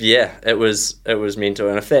 Yeah, it was mental.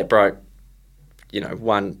 And if that broke,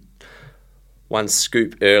 one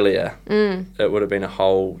scoop earlier, it would have been a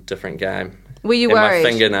whole different game. Were you and worried? My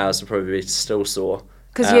fingernails would probably be still sore.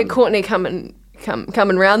 Because you had Courtney coming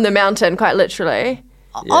round the mountain, quite literally.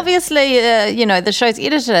 Yeah. Obviously, the show's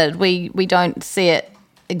edited. We don't see it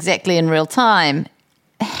exactly in real time.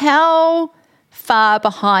 How far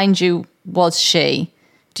behind you was she,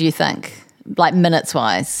 do you think? Like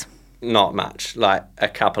minutes-wise? Not much. Like a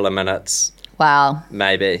couple of minutes. Wow.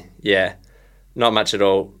 Maybe, yeah. Not much at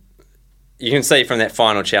all. You can see from that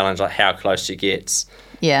final challenge like how close she gets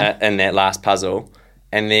in that last puzzle.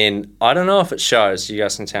 And then, I don't know if it shows, you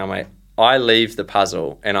guys can tell me, I leave the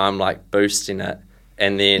puzzle and I'm like boosting it,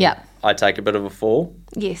 and then I take a bit of a fall.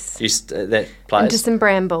 Yes. That place. Into some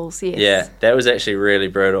brambles, yes. Yeah, that was actually really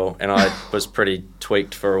brutal, and I was pretty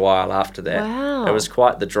tweaked for a while after that. Wow. It was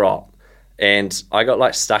quite the drop, and I got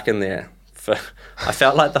like stuck in there. I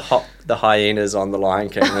felt like the hyenas on The Lion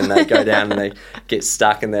King when they go down and they get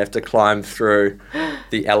stuck and they have to climb through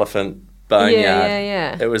the elephant boneyard.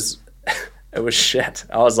 Yeah. It was shit.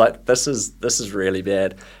 I was like, this is really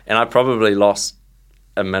bad, and I probably lost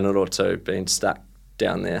a minute or two being stuck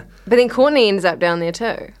down there. But then Courtney ends up down there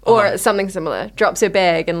too. Or something similar. Drops her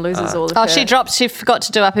bag and loses all of her. She forgot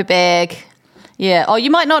to do up her bag. Yeah. Oh,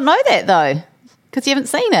 you might not know that though, because you haven't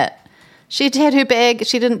seen it. She'd had her bag,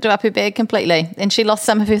 she didn't do up her bag completely, and she lost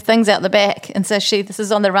some of her things out the back, and so this is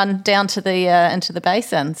on the run down to the into the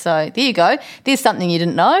basin. So there you go. There's something you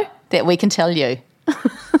didn't know that we can tell you.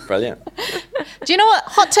 Brilliant. Do you know what?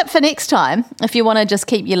 Hot tip for next time, if you want to just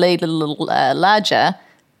keep your lead a little larger,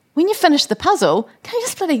 when you finish the puzzle, can you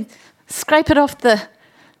just bloody scrape it off the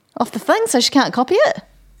thing so she can't copy it?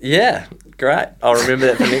 Yeah, great. I'll remember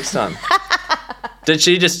that for next time. Did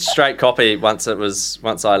she just straight copy once I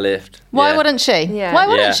left? Why Yeah. wouldn't she? Yeah. Why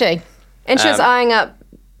wouldn't Yeah. she? And she was eyeing up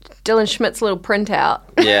Dylan Schmidt's little printout.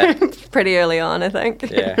 Yeah. Pretty early on, I think.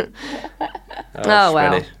 Yeah. Oh,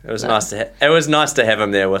 wow. Schmitty. It was nice to have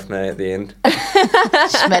him there with me at the end.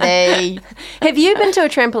 Schmitty. Have you been to a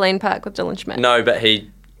trampoline park with Dylan Schmidt? No, but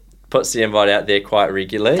he puts the invite out there quite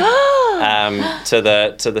regularly to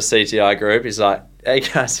the CTI group. He's like, "Hey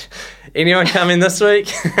guys, anyone coming this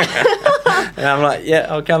week?" And I'm like, "Yeah,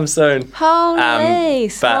 I'll come soon." Holy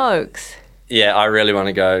but- smokes. Yeah, I really want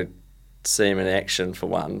to go see him in action for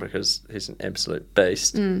one because he's an absolute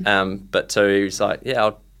beast. But two, he's like, "Yeah,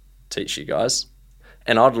 I'll teach you guys,"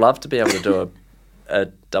 and I'd love to be able to do a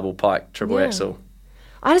double pike triple axel.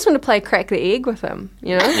 I just want to play crack the egg with him,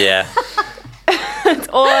 you know? Yeah. That's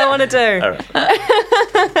all I want to do. All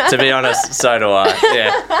right. To be honest, so do I.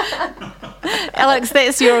 Yeah. Alex,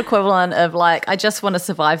 that's your equivalent of like, I just want to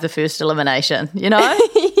survive the first elimination, you know?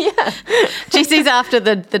 Yeah. Jesse's after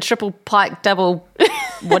the triple pike double,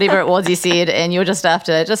 whatever it was you said, and you're just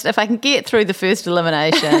after, if I can get through the first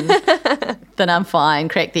elimination, then I'm fine,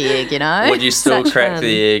 crack the egg, you know? Would you still Such crack fun.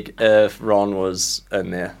 the egg if Ron was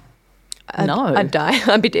in there? No. I'd die.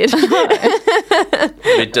 I'd be dead.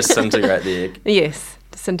 We'd disintegrate the egg. Yes.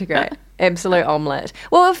 Disintegrate. Absolute omelette.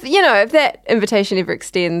 Well, if that invitation ever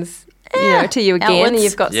extends, to you again, and outwards.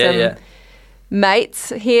 you've got Yeah, some yeah. mates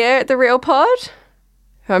here at the Real Pod,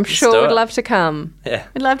 who I'm sure do would it. love to come. Yeah.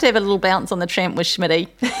 We'd love to have a little bounce on the tramp with Schmitty.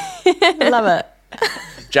 Love it.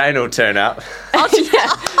 Jane will turn up. For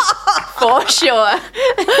sure.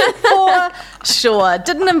 For sure.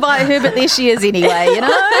 Didn't invite her, but there she is anyway, you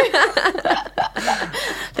know?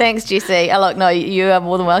 Thanks, Jessie. Look, no, you are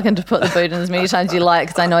more than welcome to put the boot in as many times as you like,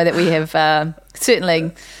 because I know that we have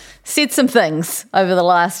certainly said some things over the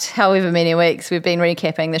last however many weeks we've been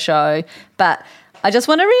recapping the show. But I just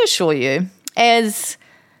want to reassure you, as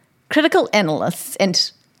critical analysts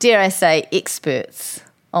and, dare I say, experts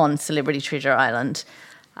on Celebrity Treasure Island,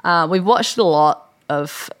 we've watched a lot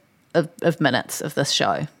of minutes of this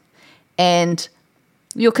show. And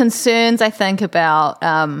your concerns, I think, about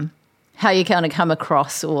how you're going to come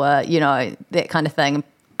across or, that kind of thing,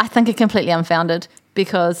 I think are completely unfounded,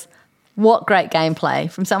 because what great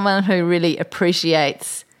gameplay from someone who really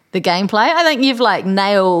appreciates the gameplay. I think you've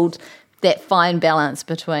nailed that fine balance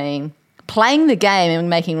between playing the game and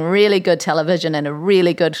making really good television and a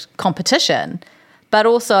really good competition, but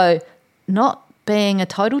also not being a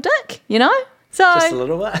total dick, So, Just a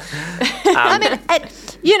little bit. I mean,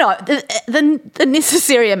 the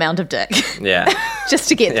necessary amount of dick Yeah. just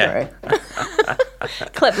to get Yeah. through.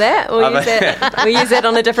 Clip that. We'll use that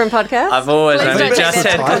on a different podcast. I've always Please only don't just take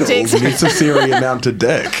that had out of context. Necessary amount of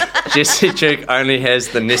dick. Jesse Duke only has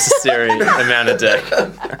the necessary amount of dick.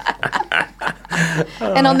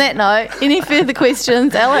 And on that note, any further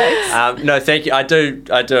questions, Alex? No, thank you. I do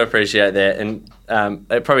appreciate that, and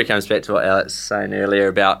it probably comes back to what Alex was saying earlier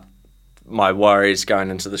about my worries going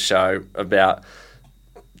into the show about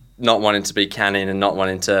not wanting to be canny and not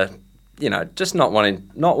wanting to, just not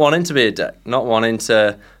wanting to be a dick, not wanting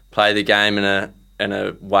to play the game in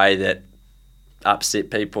a way that upset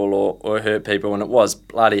people or hurt people, and it was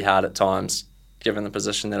bloody hard at times given the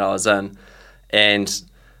position that I was in. And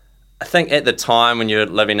I think at the time when you're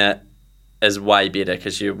living it is way better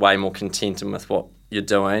because you're way more contented with what you're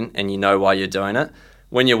doing and you know why you're doing it.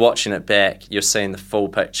 When you're watching it back, you're seeing the full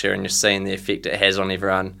picture and you're seeing the effect it has on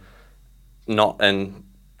everyone, not in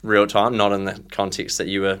real time, not in the context that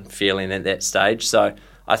you were feeling at that stage. So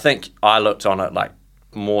I think I looked on it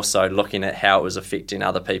more so looking at how it was affecting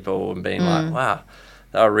other people and being like, wow,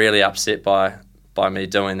 they were really upset by me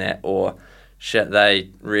doing that, or shit, they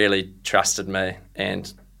really trusted me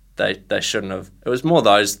and they shouldn't have. It was more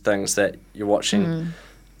those things that you're watching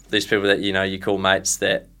these people that you call mates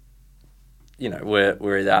that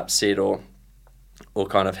were either upset or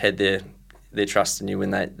kind of had their trust in you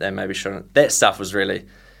when they maybe shouldn't. That stuff was really,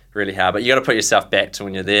 really hard. But you got to put yourself back to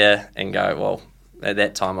when you're there and go, well, at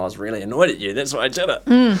that time I was really annoyed at you. That's why I did it.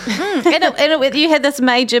 And you had this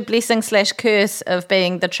major blessing / curse of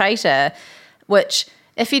being the traitor. which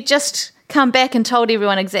if you'd just come back and told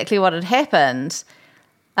everyone exactly what had happened,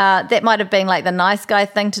 that might have been like the nice guy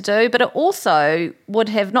thing to do, but it also would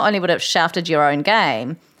have, not only would it have shafted your own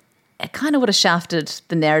game, it kind of would have shafted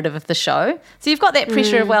the narrative of the show. So you've got that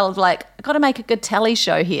pressure of like, I've got to make a good telly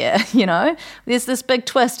show here, you know? There's this big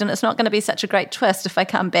twist and it's not going to be such a great twist if I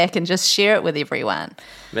come back and just share it with everyone.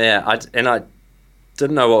 Yeah, I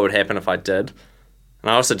didn't know what would happen if I did. And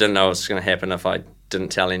I also didn't know what was going to happen if I didn't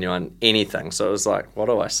tell anyone anything. So it was like, what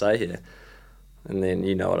do I say here? And then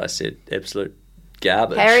you know what I said, absolute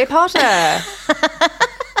garbage. Harry Potter.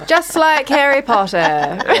 Just like Harry Potter.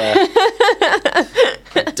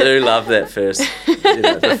 I do love that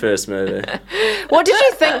the first movie. What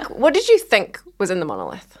did you think was in the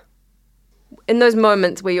monolith? In those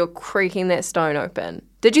moments where you're creaking that stone open,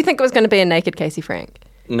 did you think it was going to be a naked Casey Frank?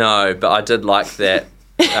 No, but I did like that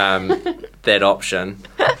that option.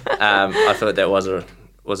 I thought that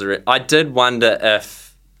was I did wonder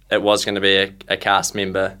if it was going to be a cast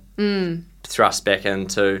member thrust back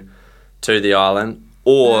into the island,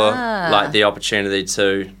 or like the opportunity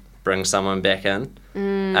to bring someone back in.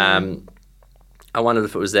 I wondered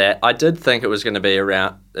if it was that. I did think it was going to be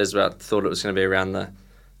around as well. Thought it was going to be around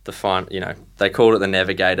the final. You know, they called it the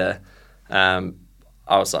Navigator. I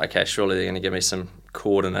was like, okay, surely they're going to give me some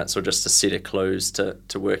coordinates or just a set of clues to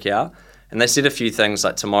work out. And they said a few things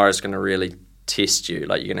like tomorrow's going to really test you.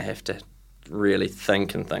 Like you're going to have to really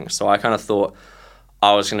think and things. So I kind of thought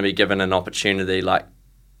I was going to be given an opportunity. Like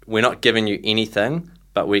we're not giving you anything,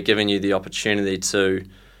 but we're giving you the opportunity to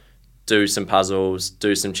do some puzzles,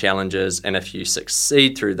 do some challenges, and if you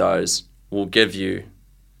succeed through those, we'll give you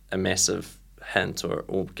a massive hint or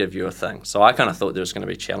we'll give you a thing. So I kind of thought there was going to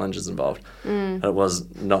be challenges involved. But it was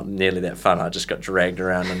not nearly that fun. I just got dragged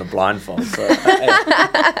around in a blindfold. So,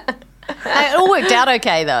 It all worked out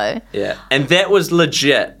okay though. yeah, and that was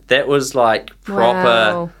legit. That was like proper.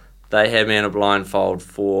 Wow. They had me in a blindfold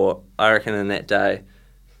for, I reckon in that day,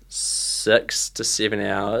 6 to 7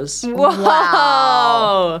 hours.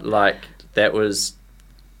 Wow. Like that was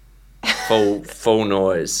full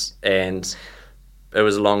noise, and it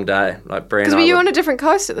was a long day. Like Brie and Because I were you were- on a different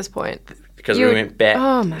coast at this point? because we went back.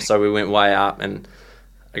 Oh my. So we went way up, and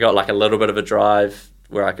I got like a little bit of a drive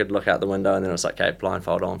where I could look out the window, and then it was like, okay,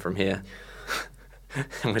 blindfold on from here.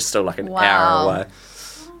 And we're still like an Wow. hour away.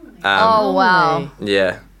 Oh, wow.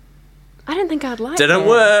 Yeah. I didn't think I'd like Didn't it.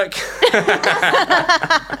 work.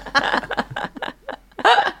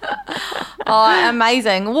 Oh,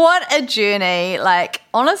 amazing. What a journey. Like,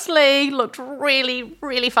 honestly, looked really,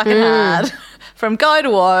 really fucking hard from go to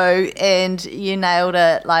woe, and you nailed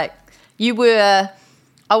it. Like, you were,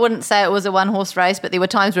 I wouldn't say it was a one-horse race, but there were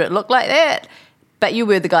times where it looked like that, but you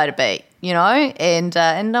were the guy to beat, you know,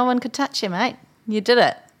 and no one could touch you, mate. You did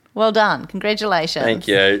it. Well done. Congratulations. Thank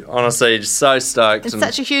you. Honestly, just so stoked. It's and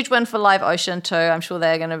such a huge win for Live Ocean too. I'm sure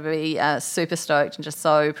they're going to be super stoked and just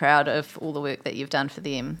so proud of all the work that you've done for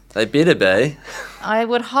them. they better be. I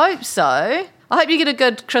would hope so. I hope you get a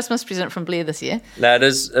good Christmas present from Blair this year. No, it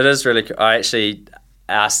is really cool. I actually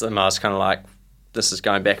asked them, I was kind of like, this is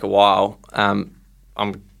going back a while. I'm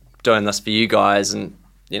doing this for you guys, and,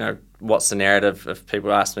 you know, what's the narrative? If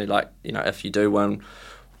people ask me, like, you know, if you do win,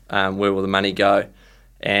 where will the money go?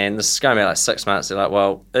 And this is going to be like 6 months. They're like,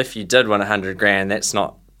 well, if you did win $100,000, that's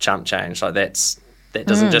not chump change. Like that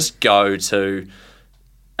doesn't just go to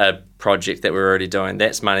a project that we're already doing.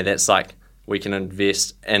 That's money that's like we can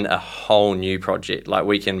invest in a whole new project. Like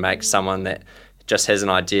we can make someone that just has an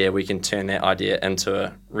idea, we can turn that idea into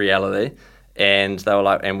a reality. And they were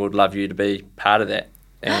like, and we'd love you to be part of that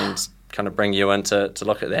and kind of bring you in to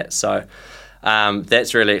look at that. So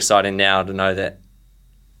that's really exciting now to know that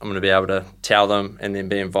I'm going to be able to tell them and then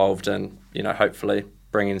be involved in, you know, hopefully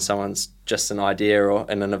bringing someone's just an idea or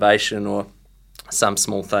an innovation or some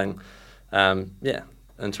small thing,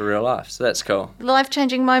 into real life. So that's cool.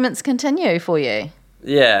 Life-changing moments continue for you.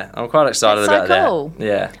 Yeah, I'm quite excited That's so about cool. that.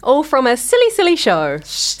 Yeah. All from a silly, silly show.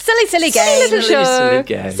 Silly game. Silly little show. silly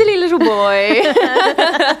game. Silly little boy.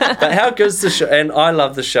 But how good's the show? And I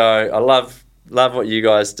love the show. I love what you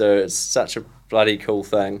guys do. It's such a bloody cool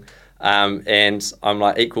thing. And I'm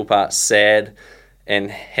like equal parts sad and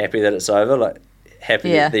happy that it's over. Like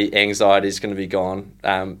happy that the anxiety is going to be gone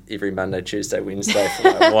every Monday, Tuesday, Wednesday. For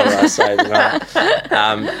like, what did I say tonight?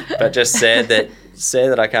 But just sad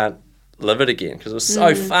that I can't live it again, because it was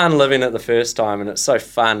so fun living it the first time, and it's so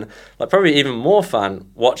fun, like probably even more fun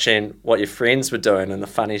watching what your friends were doing and the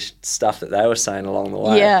funny stuff that they were saying along the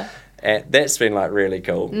way. Yeah. And that's been like really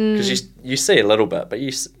cool, because you see a little bit, but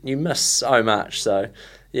you miss so much. So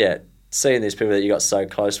yeah, seeing these people that you got so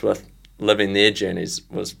close with living their journeys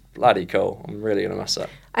was bloody cool. I'm really gonna miss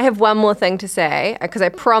it. I have one more thing to say because I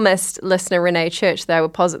promised listener Renee Church that I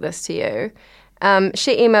would posit this to you.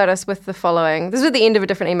 She emailed us with the following. This was at the end of a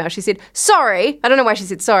different email. She said, sorry. I don't know why she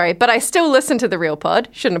said sorry, but I still listen to the Real Pod.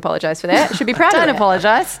 Shouldn't apologise for that. Should be proud of Don't that.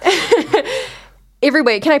 apologise. Every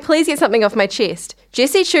week, can I please get something off my chest?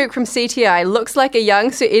 Jessie Chook from CTI looks like a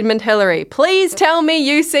young Sir Edmund Hillary. Please tell me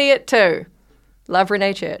you see it too. Love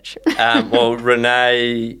Renee Church. Well,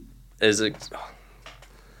 Renee is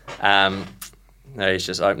no, he's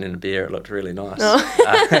just opening a beer. It looked really nice.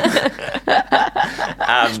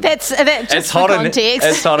 It's hot in context.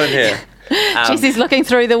 It's hot in here. Jessie's looking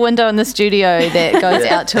through the window in the studio that goes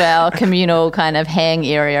out to our communal kind of hang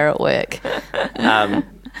area at work.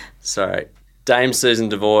 Sorry. Dame Susan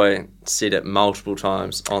Devoy said it multiple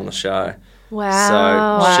times on the show.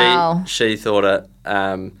 Wow. So she thought it.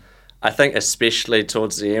 I think especially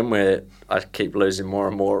towards the end where I keep losing more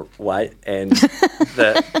and more weight and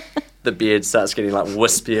the beard starts getting like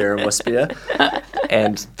wispier and wispier.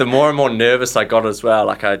 And the more and more nervous I got as well,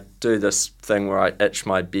 like I do this thing where I itch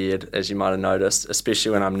my beard, as you might have noticed,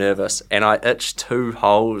 especially when I'm nervous. And I itch 2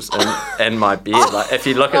 holes in my beard. Like if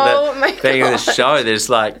you look at the thing in the show, there's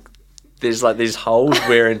like these holes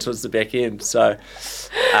wearing towards the back end. So,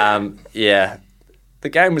 the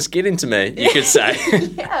game was getting to me, you could say.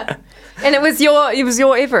 Yeah. And it was your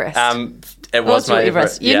Everest. It was my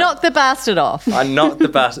Everest. You knocked the bastard off. I knocked the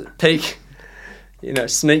bastard. Peak.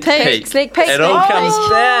 Sneak peek. Sneak peek. It all comes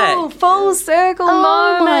back. Full circle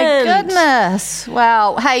Oh moment. my goodness.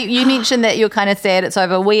 Wow. Hey, you mentioned that you're kind of sad it's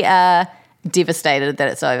over. We are devastated that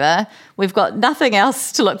it's over. We've got nothing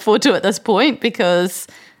else to look forward to at this point because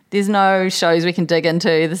there's no shows we can dig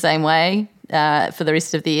into the same way for the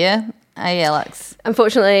rest of the year. Hey, Alex.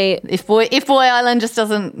 Unfortunately, F Boy Island just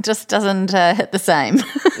doesn't hit the same.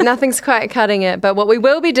 nothing's quite cutting it. But what we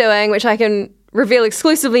will be doing, which I can reveal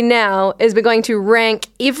exclusively now, is we're going to rank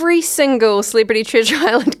every single Celebrity Treasure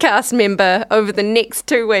Island cast member over the next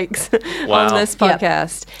 2 weeks Wow. on this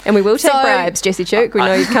podcast. And we will take bribes, Jessie Chook. We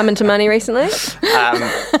know you've come into money recently.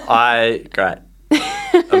 Great.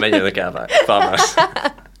 I'll meet you in the car park. 5 minutes.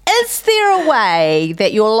 Is there a way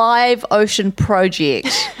that your live ocean project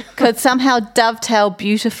could somehow dovetail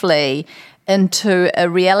beautifully into a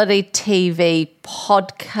reality TV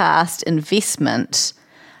podcast investment?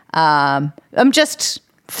 I'm just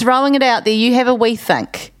throwing it out there. You have a wee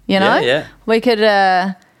think, Yeah. We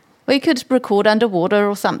could record underwater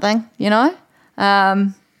or something,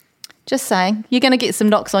 Just saying. You're going to get some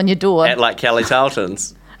knocks on your door. At like Kelly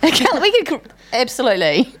Tarleton's. We could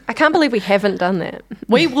absolutely. I can't believe we haven't done that.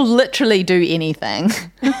 We will literally do anything.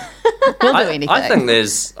 We'll do anything. I think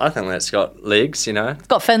that's got legs, It's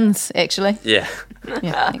got fins, actually. Yeah.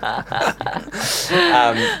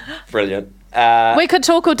 Brilliant. We could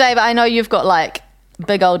talk all day, but I know you've got like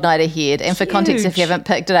big old night ahead. And for context, if you haven't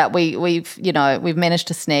picked it up, we've managed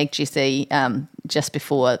to snag Jessie just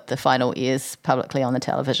before the final airs publicly on the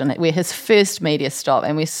television. We're his first media stop,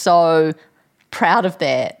 and we're so proud of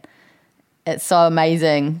that. It's so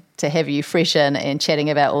amazing to have you fresh in and chatting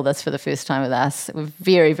about all this for the first time with us. We're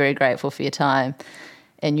very, very grateful for your time.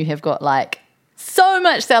 And you have got like so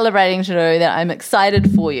much celebrating to do that I'm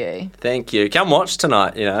excited for you. Thank you. Come watch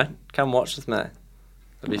tonight, Come watch with me.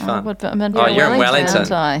 It'll be fun. You're in Wellington.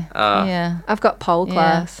 aren't I? Yeah. I've got pole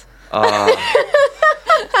class.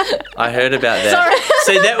 I heard about that.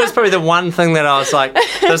 See, that was probably the one thing that I was like,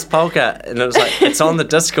 this polka, and it was like, it's on the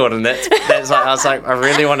Discord, and that's like, I was like, I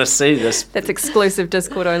really want to see this. That's exclusive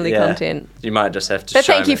Discord only content. You might just have to But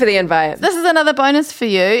show thank you me. for the invite. This is another bonus for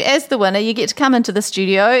you. As the winner, you get to come into the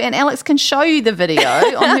studio and Alex can show you the video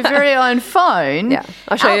on her very own phone. Yeah,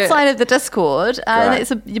 I'll show you. outside of the Discord. And it's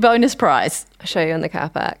a bonus prize. I'll show you in the car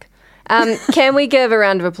park. Can we give a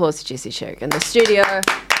round of applause to Jessie Chook in the studio?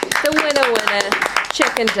 The winner,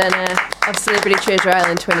 chicken dinner of Celebrity Treasure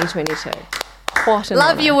Island 2022. What an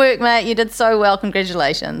Love honour. your work, mate. You did so well.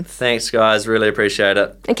 Congratulations. Thanks, guys. Really appreciate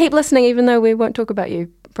it. And keep listening, even though we won't talk about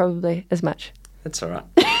you probably as much. It's all right.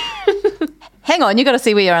 Hang on, you got to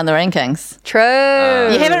see where you are in the rankings. True.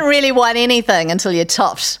 You haven't really won anything until you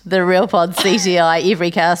topped the Real Pod CTI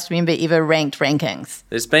every cast member ever ranked rankings.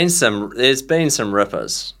 There's been some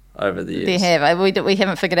rippers over the years. They have. We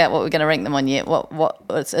haven't figured out what we're going to rank them on yet.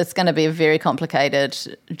 It's going to be a very complicated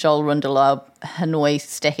Joel Rundelab Hanoi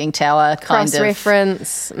stacking tower kind of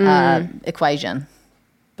Cross-reference. equation.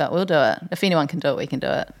 But we'll do it. If anyone can do it, we can do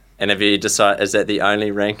it. And have you decided, is that the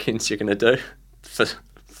only rankings you're going to do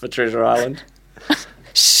for Treasure Island?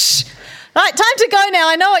 Shh. Right, time to go now.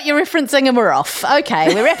 I know what you're referencing and we're off.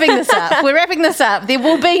 Okay, we're wrapping this up. There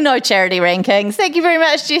will be no charity rankings. Thank you very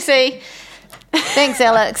much, Jessie. Thanks,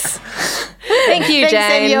 Alex. Thank you, Thanks,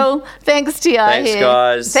 Jane. Samuel. Thanks, Ti. Thanks, here.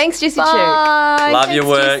 guys. Thanks, Jessie Chook. Bye. Love Thanks, your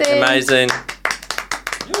work. Jessie. Amazing.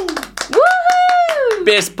 Woohoo!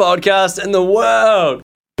 Best podcast in the world.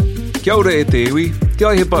 Kia ora e te iwi, Te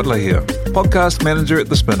Aihe Butler here, podcast manager at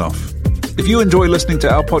The Spinoff. If you enjoy listening to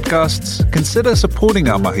our podcasts, consider supporting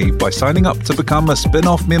our mahi by signing up to become a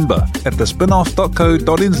Spinoff member at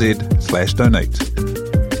thespinoff.co.nz/donate.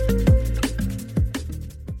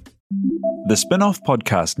 The Spinoff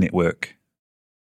Podcast Network.